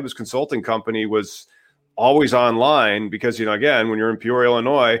cannabis consulting company was always online, because, again, when you're in Peoria,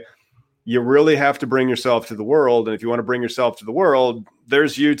 Illinois, you really have to bring yourself to the world. And if you want to bring yourself to the world,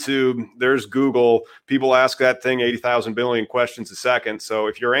 there's YouTube, there's Google. People ask that thing 80,000 billion questions a second. So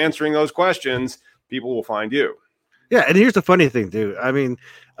if you're answering those questions, people will find you. Yeah. And here's the funny thing, dude. I mean,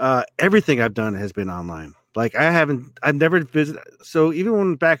 everything I've done has been online. Like I've never visited. So even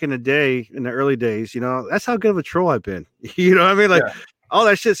when back in the day, in the early days, that's how good of a troll I've been. You know what I mean? Like all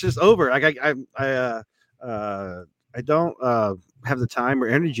that shit's just over. Like I don't have the time or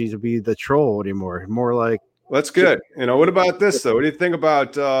energy to be the troll anymore. More like, that's good. What about this though? What do you think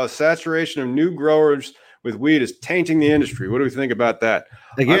about saturation of new growers with weed is tainting the industry? What do we think about that?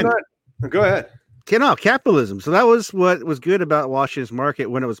 Again, go ahead. Capitalism. So that was what was good about Washington's market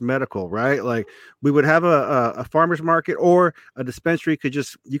when it was medical, right? Like we would have a farmer's market or a dispensary.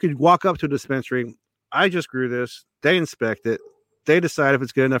 You could walk up to a dispensary. I just grew this. They inspect it. They decide if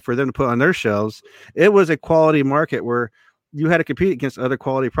it's good enough for them to put on their shelves. It was a quality market where you had to compete against other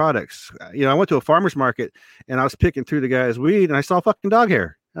quality products. I went to a farmer's market and I was picking through the guy's weed and I saw fucking dog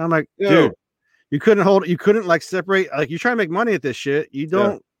hair. And I'm like, dude, you couldn't like separate. Like you're trying to make money at this shit. You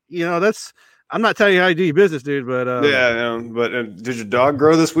don't, that's. I'm not telling you how you do your business, dude, but did your dog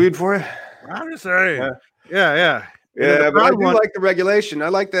grow this weed for you? I'm just saying. Yeah. Yeah, but I do like the regulation. I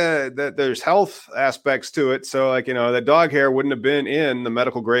like that there's health aspects to it. So like, the dog hair wouldn't have been in the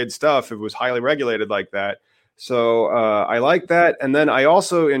medical grade stuff if it was highly regulated like that. So I like that. And then I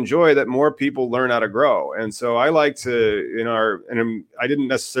also enjoy that more people learn how to grow. And so I like to, I didn't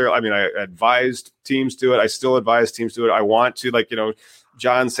necessarily, I advised teams to it. I still advise teams to it. I want to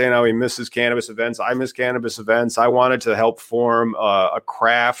John saying how he misses cannabis events. I miss cannabis events. I wanted to help form a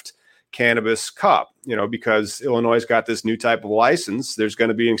craft cannabis cup, because Illinois got this new type of license. There's going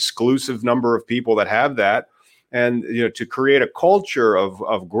to be an exclusive number of people that have that. And, to create a culture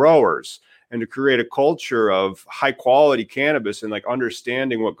of growers and to create a culture of high quality cannabis and like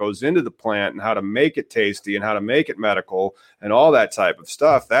understanding what goes into the plant and how to make it tasty and how to make it medical and all that type of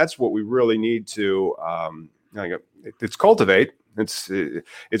stuff. That's what we really need to it's cultivate. It's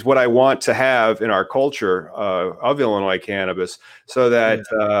what I want to have in our culture of Illinois cannabis, so that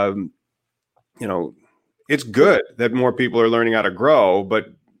it's good that more people are learning how to grow, but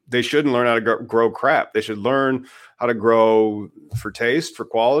they shouldn't learn how to grow crap. They should learn how to grow for taste, for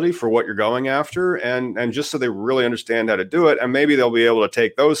quality, for what you're going after, and just so they really understand how to do it. And maybe they'll be able to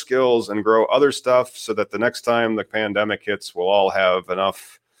take those skills and grow other stuff, so that the next time the pandemic hits, we'll all have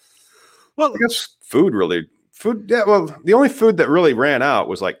enough. Well, I guess food. Yeah, well, the only food that really ran out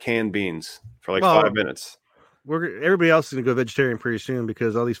was like canned beans for 5 minutes. Everybody else is gonna go vegetarian pretty soon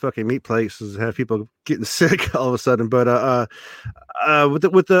because all these fucking meat places have people getting sick all of a sudden. But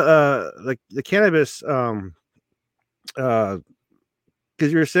with the cannabis, because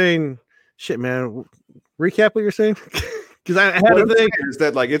you were saying, shit, man. Recap what you're saying. Because I had to think is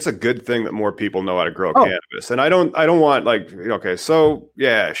that it's a good thing that more people know how to grow cannabis, and I don't want so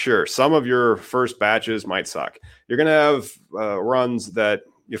yeah, sure, some of your first batches might suck. You're gonna have runs that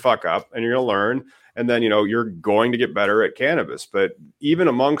you fuck up, and you're gonna learn, and then you're going to get better at cannabis. But even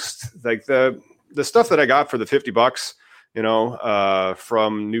amongst like the stuff that I got for the $50,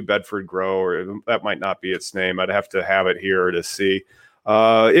 from New Bedford Grow, or that might not be its name. I'd have to have it here to see.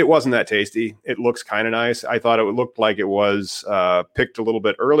 It wasn't that tasty. It looks kind of nice. I thought it looked like it was picked a little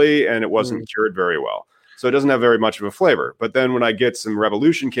bit early, and it wasn't cured very well. So it doesn't have very much of a flavor. But then when I get some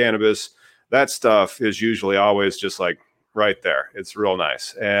Revolution cannabis, that stuff is usually always just like right there. It's real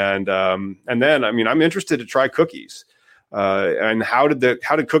nice. And then, I'm interested to try cookies. And how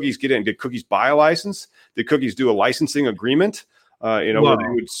did cookies get in? Did cookies buy a license? Did cookies do a licensing agreement? Where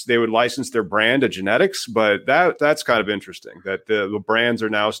they would license their brand to genetics, but that's kind of interesting that the brands are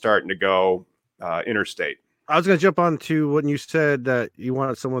now starting to go interstate. I was going to jump on to when you said that you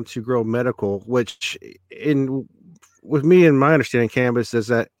wanted someone to grow medical, which with me and my understanding cannabis is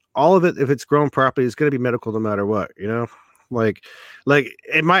that all of it, if it's grown properly, is going to be medical no matter what, like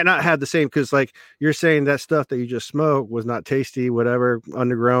it might not have the same, because like you're saying that stuff that you just smoked was not tasty, whatever,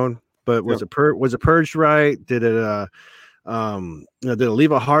 undergrown, but was it purged right? Did it did it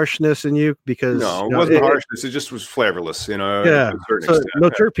leave a harshness in you? Because no, it wasn't harshness. It just was flavorless, yeah. To a certain extent. No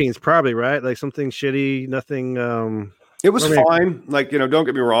terpenes, probably, right? Like something shitty, nothing. It was fine. Like, don't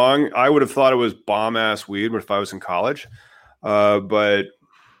get me wrong. I would have thought it was bomb ass weed if I was in college. But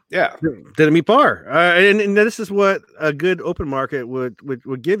yeah, didn't meet par. And this is what a good open market would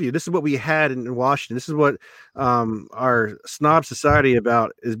give you. This is what we had in Washington. This is what our snob society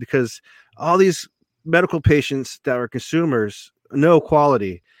about is, because all these medical patients that were consumers know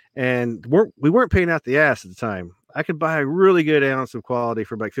quality, and we weren't paying out the ass at the time. I could buy a really good ounce of quality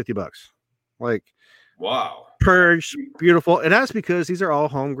for like $50. Like, wow, purged, beautiful. And that's because these are all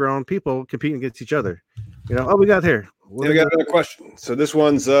homegrown people competing against each other. We got here. We got another question. So this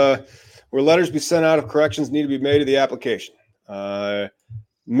one's will letters be sent out if corrections need to be made to the application?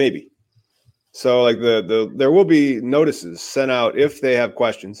 Maybe. So like there will be notices sent out if they have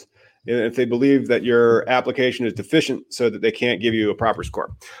questions, if they believe that your application is deficient so that they can't give you a proper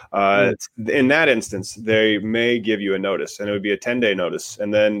score. In that instance, they may give you a notice, and it would be a 10-day notice.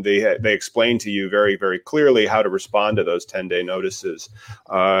 And then they explain to you very, very clearly how to respond to those 10-day notices.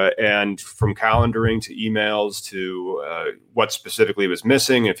 And from calendaring to emails to what specifically was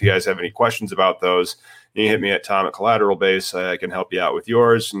missing. If you guys have any questions about those, you can hit me at Tom at Collateral Base. I can help you out with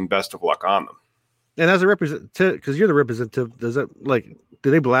yours, and best of luck on them. And as a representative, because you're the representative, do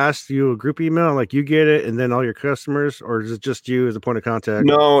they blast you a group email, like you get it and then all your customers, or is it just you as a point of contact?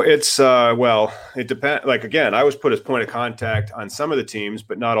 No, it's it depends. Like, again, I was put as point of contact on some of the teams,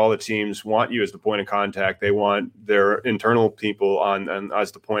 but not all the teams want you as the point of contact. They want their internal people on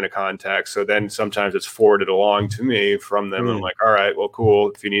as the point of contact. So then sometimes it's forwarded along to me from them. I'm like, all right, well,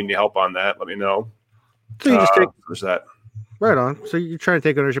 cool. If you need any help on that, let me know. So you just take that. Right on. So you're trying to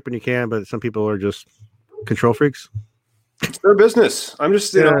take ownership when you can, but some people are just control freaks. It's their business. I'm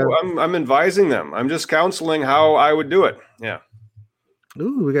just, I'm advising them. I'm just counseling how I would do it. Yeah.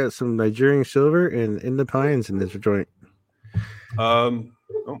 Ooh, we got some Nigerian silver and in the pines in this joint.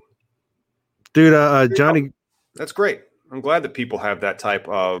 Dude, Johnny. That's great. I'm glad that people have that type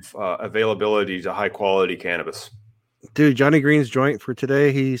of availability to high quality cannabis. Dude, Johnny Green's joint for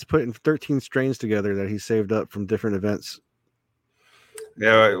today, he's putting 13 strains together that he saved up from different events.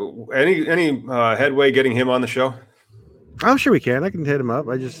 Yeah. Any headway getting him on the show? I'm sure we can. I can hit him up.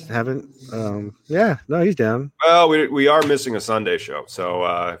 I just haven't. He's down. Well, we are missing a Sunday show. So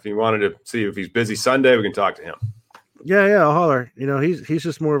if you wanted to see if he's busy Sunday, we can talk to him. Yeah, I'll holler. He's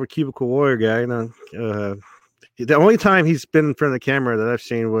just more of a cubicle warrior guy. The only time he's been in front of the camera that I've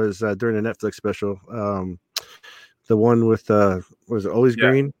seen was during the Netflix special. The one with was it Always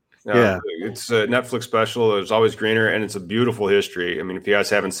Green? Yeah, it's a Netflix special. It's Always Greener, and it's a beautiful history. I mean, if you guys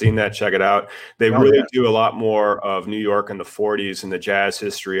haven't seen that, check it out. They really do a lot more of New York in the 40s and the jazz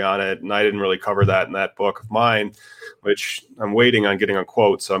history on it, and I didn't really cover that in that book of mine, which I'm waiting on getting a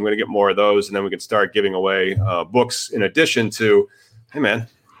quote. So I'm going to get more of those, and then we can start giving away books in addition to, hey, man.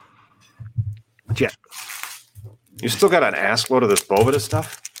 Yeah. You still got an ass load of this Boveda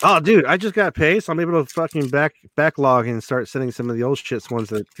stuff? Oh, dude, I just got paid, so I'm able to fucking backlog and start sending some of the old shits ones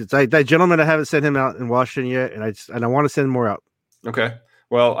that gentleman, I haven't sent him out in Washington yet, and I want to send more out. Okay.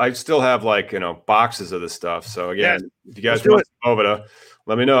 Well, I still have boxes of this stuff. So again, if you guys want Boveda,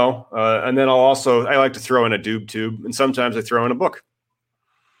 let me know. And then I like to throw in a doob tube, and sometimes I throw in a book.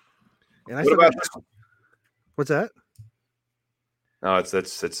 And what about this one? What's that? No, it's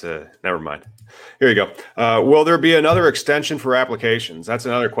never mind. Here you go. Will there be another extension for applications? That's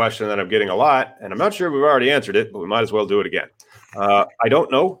another question that I'm getting a lot, and I'm not sure if we've already answered it, but we might as well do it again. I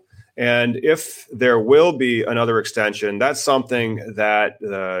don't know. And if there will be another extension, that's something that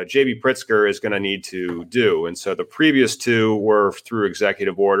J.B. Pritzker is going to need to do. And so the previous two were through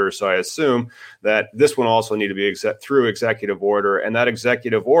executive order. So I assume that this one also need to be through executive order. And that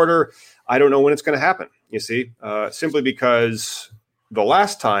executive order, I don't know when it's going to happen, you see, simply because the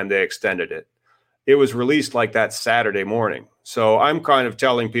last time they extended it, it was released like that Saturday morning. So I'm kind of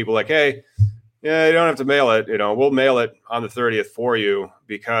telling people like, hey, yeah, you don't have to mail it. We'll mail it on the 30th for you,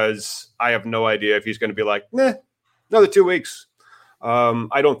 because I have no idea if he's going to be like, another 2 weeks.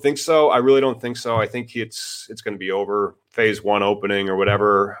 I don't think so. I really don't think so. I think it's going to be over phase 1 opening or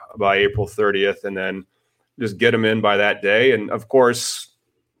whatever by April 30th, and then just get them in by that day. And of course,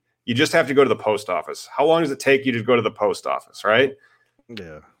 you just have to go to the post office. How long does it take you to go to the post office, right?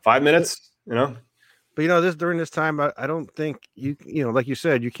 Yeah. 5 minutes, But during this time, I don't think like you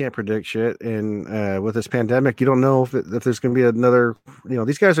said, you can't predict shit. And with this pandemic, you don't know if there's going to be another.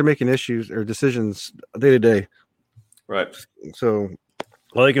 These guys are making issues or decisions day to day. Right. So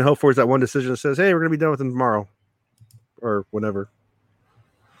all you can hope for is that one decision that says, "Hey, we're going to be done with them tomorrow," or whenever.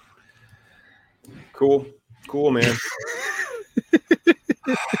 Cool, man.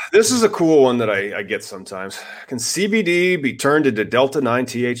 This is a cool one that I get sometimes. Can CBD be turned into Delta 9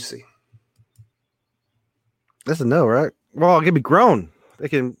 THC? That's a no, right? Well, it can be grown. They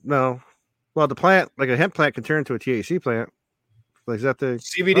can no. Well, the plant, like a hemp plant, can turn into a THC plant. Like is that the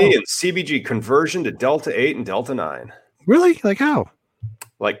CBD and CBG conversion to Delta 8 and Delta 9? Really? Like how?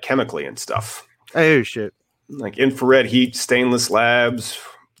 Like chemically and stuff. Oh shit! Like infrared heat, stainless labs,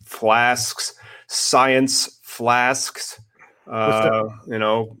 flasks, science flasks. What's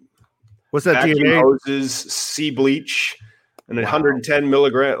that vacuum DNA? hoses, sea bleach. And 110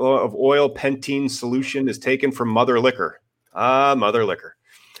 milligrams of oil pentene solution is taken from mother liquor. Mother liquor.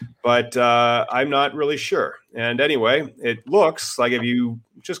 But I'm not really sure. And anyway, it looks like if you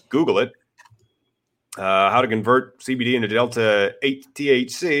just Google it, how to convert CBD into Delta 8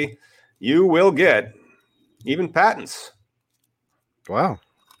 THC, you will get even patents. Wow.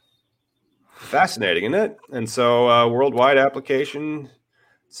 Fascinating, isn't it? And so worldwide application.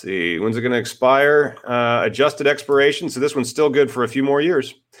 Let's see, when's it going to expire? Adjusted expiration. So this one's still good for a few more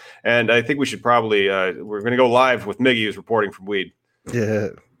years. And I think we should probably, we're going to go live with Miggy, who's reporting from Weed. Yeah.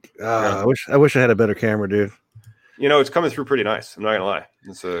 I wish I had a better camera, dude. It's coming through pretty nice. I'm not going to lie.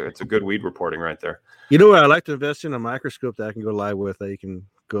 It's a good weed reporting right there. You know what? I like to invest in a microscope that I can go live with, that you can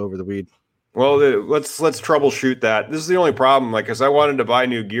go over the weed. Well, let's troubleshoot that. This is the only problem, because I wanted to buy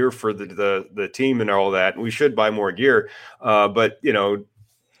new gear for the team and all that. We should buy more gear. But,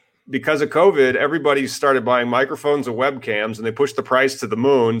 because of COVID, everybody started buying microphones and webcams, and they pushed the price to the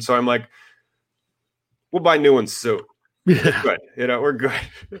moon. So I'm like, we'll buy new ones soon. Yeah. We're good. We're good.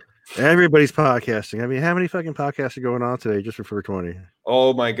 Everybody's podcasting. I mean, how many fucking podcasts are going on today just for 420?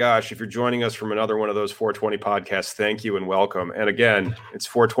 Oh my gosh. If you're joining us from another one of those 420 podcasts, thank you and welcome. And again, it's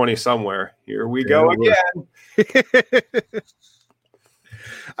 420 somewhere. Here we go again.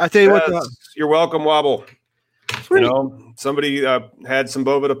 I tell you what, you're welcome, Wobble. Sweet. Somebody had some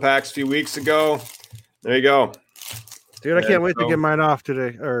Bovita packs a few weeks ago. There you go. Dude, I can't wait to get mine off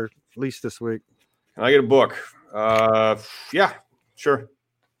today, or at least this week. Can I get a book? Yeah, sure.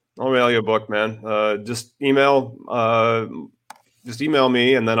 I'll mail you a book, man. Just email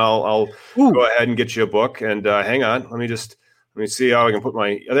me, and then I'll go ahead and get you a book. And hang on, let me see how I can put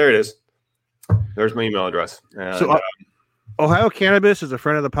my. Oh, there it is. There's my email address. And, so Ohio Cannabis is a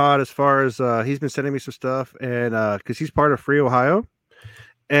friend of the pod, as far as he's been sending me some stuff, and because he's part of Free Ohio,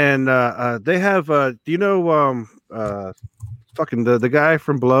 and they have. Do you know fucking the guy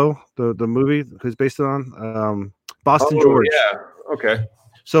from Blow, the movie who's based on Boston George? Yeah. Okay.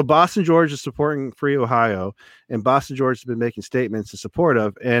 So Boston George is supporting Free Ohio, and Boston George has been making statements in support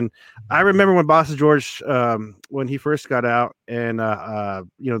of. And I remember when Boston George, when he first got out, and the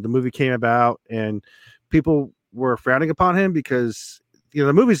movie came about, and people were frowning upon him because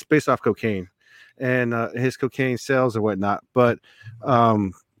the movie's based off cocaine and his cocaine sales and whatnot. But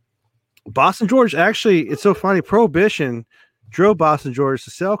Boston George, actually, it's so funny. Prohibition drove Boston George to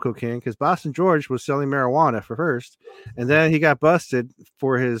sell cocaine, because Boston George was selling marijuana for first, and then he got busted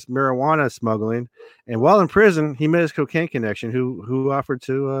for his marijuana smuggling. And while in prison, he met his cocaine connection, who offered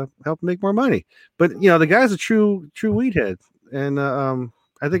to help make more money. But the guy's a true weed head, and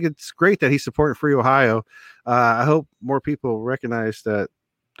I think it's great that he's supporting Free Ohio. I hope more people recognize that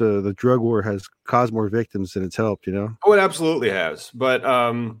the drug war has caused more victims than it's helped. Oh, it absolutely has. But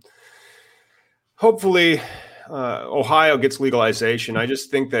hopefully Ohio gets legalization. I just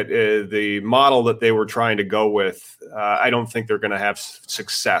think that the model that they were trying to go with, I don't think they're going to have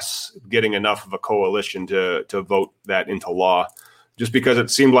success getting enough of a coalition to vote that into law. just because it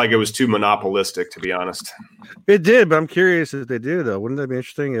seemed like it was too monopolistic, to be honest. It did, but I'm curious if they do, though. Wouldn't that be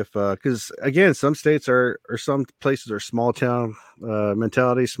interesting if, because again, some states or some places are small town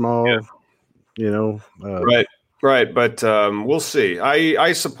mentality, small, Right. But we'll see.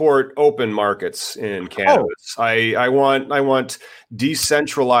 I support open markets in cannabis. I want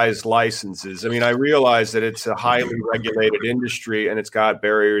decentralized licenses. I mean, I realize that it's a highly regulated industry and it's got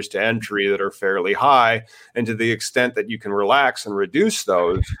barriers to entry that are fairly high. And to the extent that you can relax and reduce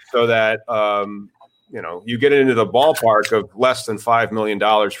those so that, you get into the ballpark of less than $5 million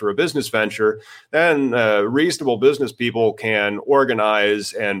for a business venture, then reasonable business people can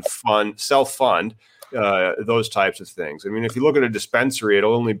organize and self-fund those types of things. I mean, if you look at a dispensary,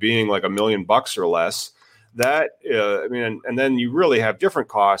 it'll only being like $1 million or less. That and then you really have different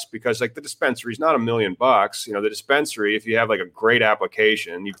costs because like the dispensary is not $1 million. The dispensary, if you have like a great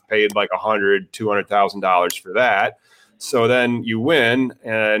application, you've paid like $100,000-$200,000 for that. So then you win,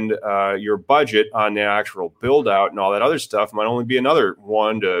 and your budget on the actual build out and all that other stuff might only be another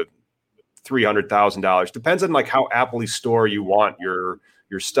 $100,000 to $300,000. Depends on like how Apple Store you want your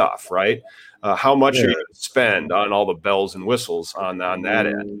stuff, right? How much are you going to spend on all the bells and whistles on that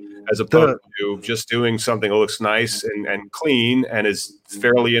end, as opposed to just doing something that looks nice and clean and is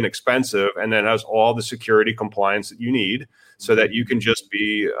fairly inexpensive, and then has all the security compliance that you need, so that you can just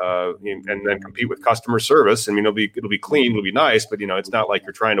be and then compete with customer service. I mean, it'll be clean, it'll be nice, but it's not like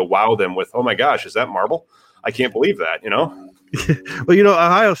you're trying to wow them with, oh my gosh, is that marble? I can't believe that. Well,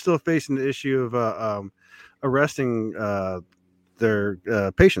 Ohio's still facing the issue of arresting their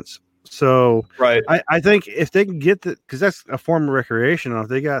patients. So right. I think if they can get because that's a form of recreation, if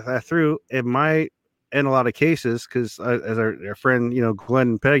they got that through, it might end a lot of cases. Because as our friend, Glenn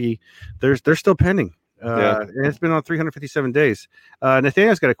and Peggy, they're still pending. And it's been on 357 days.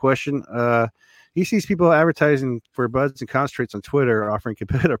 Nathaniel's got a question. He sees people advertising for buds and concentrates on Twitter, offering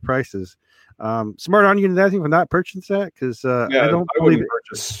competitive prices. Smart on you, Nathaniel, for not purchasing that, because I wouldn't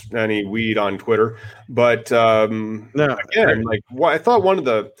purchase any weed on Twitter. But again, I thought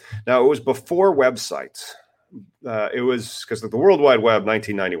it was before websites. It was because of the World Wide Web,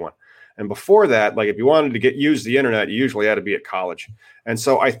 1991. And before that, like if you wanted to use the internet, you usually had to be at college. And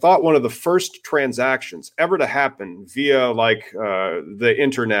so I thought one of the first transactions ever to happen via the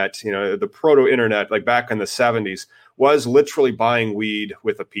internet, the proto-internet, like back in the 70s, was literally buying weed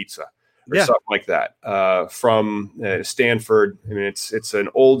with a pizza or something like that from Stanford. I mean, it's an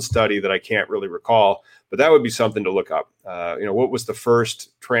old study that I can't really recall, but that would be something to look up. What was the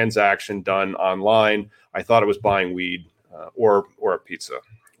first transaction done online? I thought it was buying weed or a pizza.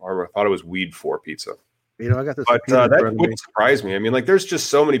 Or I thought it was weed for pizza. I got this. But that wouldn't surprise me. I mean, there's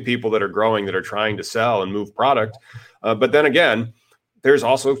just so many people that are growing that are trying to sell and move product. But then again, there's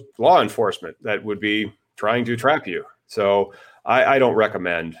also law enforcement that would be trying to trap you. So I don't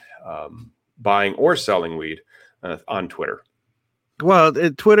recommend buying or selling weed on Twitter. Well,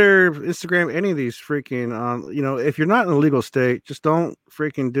 Twitter, Instagram, any of these freaking if you're not in a legal state, just don't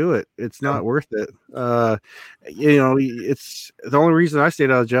freaking do it. It's not worth it. It's the only reason I stayed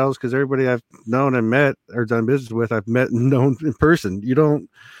out of jail is because everybody I've known and met or done business with, I've met and known in person. You don't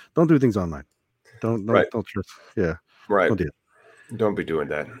do things online. Don't trust. Yeah. Right. Don't do it. Don't be doing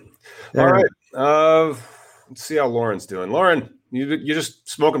that. All right. Let's see how Lauren's doing. Lauren, you just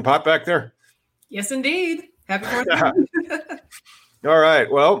smoking pot back there? Yes, indeed. Happy 4th. All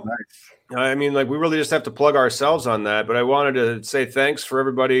right. Well, I mean, we really just have to plug ourselves on that. But I wanted to say thanks for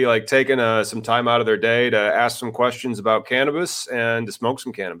everybody taking some time out of their day to ask some questions about cannabis and to smoke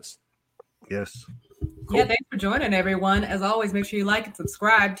some cannabis. Yes. Cool. Yeah, thanks for joining, everyone. As always, make sure you like and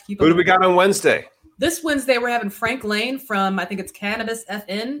subscribe to keep. Who do we got on Wednesday? This Wednesday, we're having Frank Lane from, I think it's Cannabis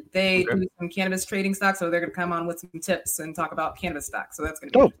FN. They do some cannabis trading stocks, so they're going to come on with some tips and talk about cannabis stocks. So that's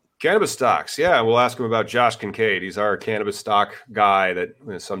going to be Cannabis stocks. Yeah, we'll ask him about Josh Kincaid. He's our cannabis stock guy that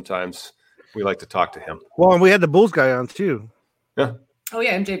sometimes we like to talk to him. Well, and we had the Bulls guy on too. Yeah. Oh,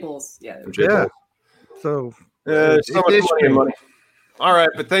 yeah, MJ Bulls. Yeah. MJ Bulls. So, so much money. All right,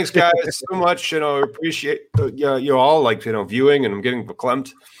 but thanks, guys, so much. Appreciate you all viewing, and I'm getting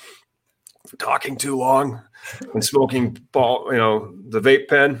verklempt for talking too long and smoking the vape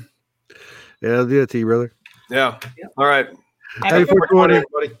pen. Yeah, I'll do that to you, brother. Yeah. All right. Happy 420,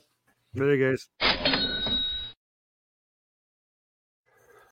 everybody. Later, guys.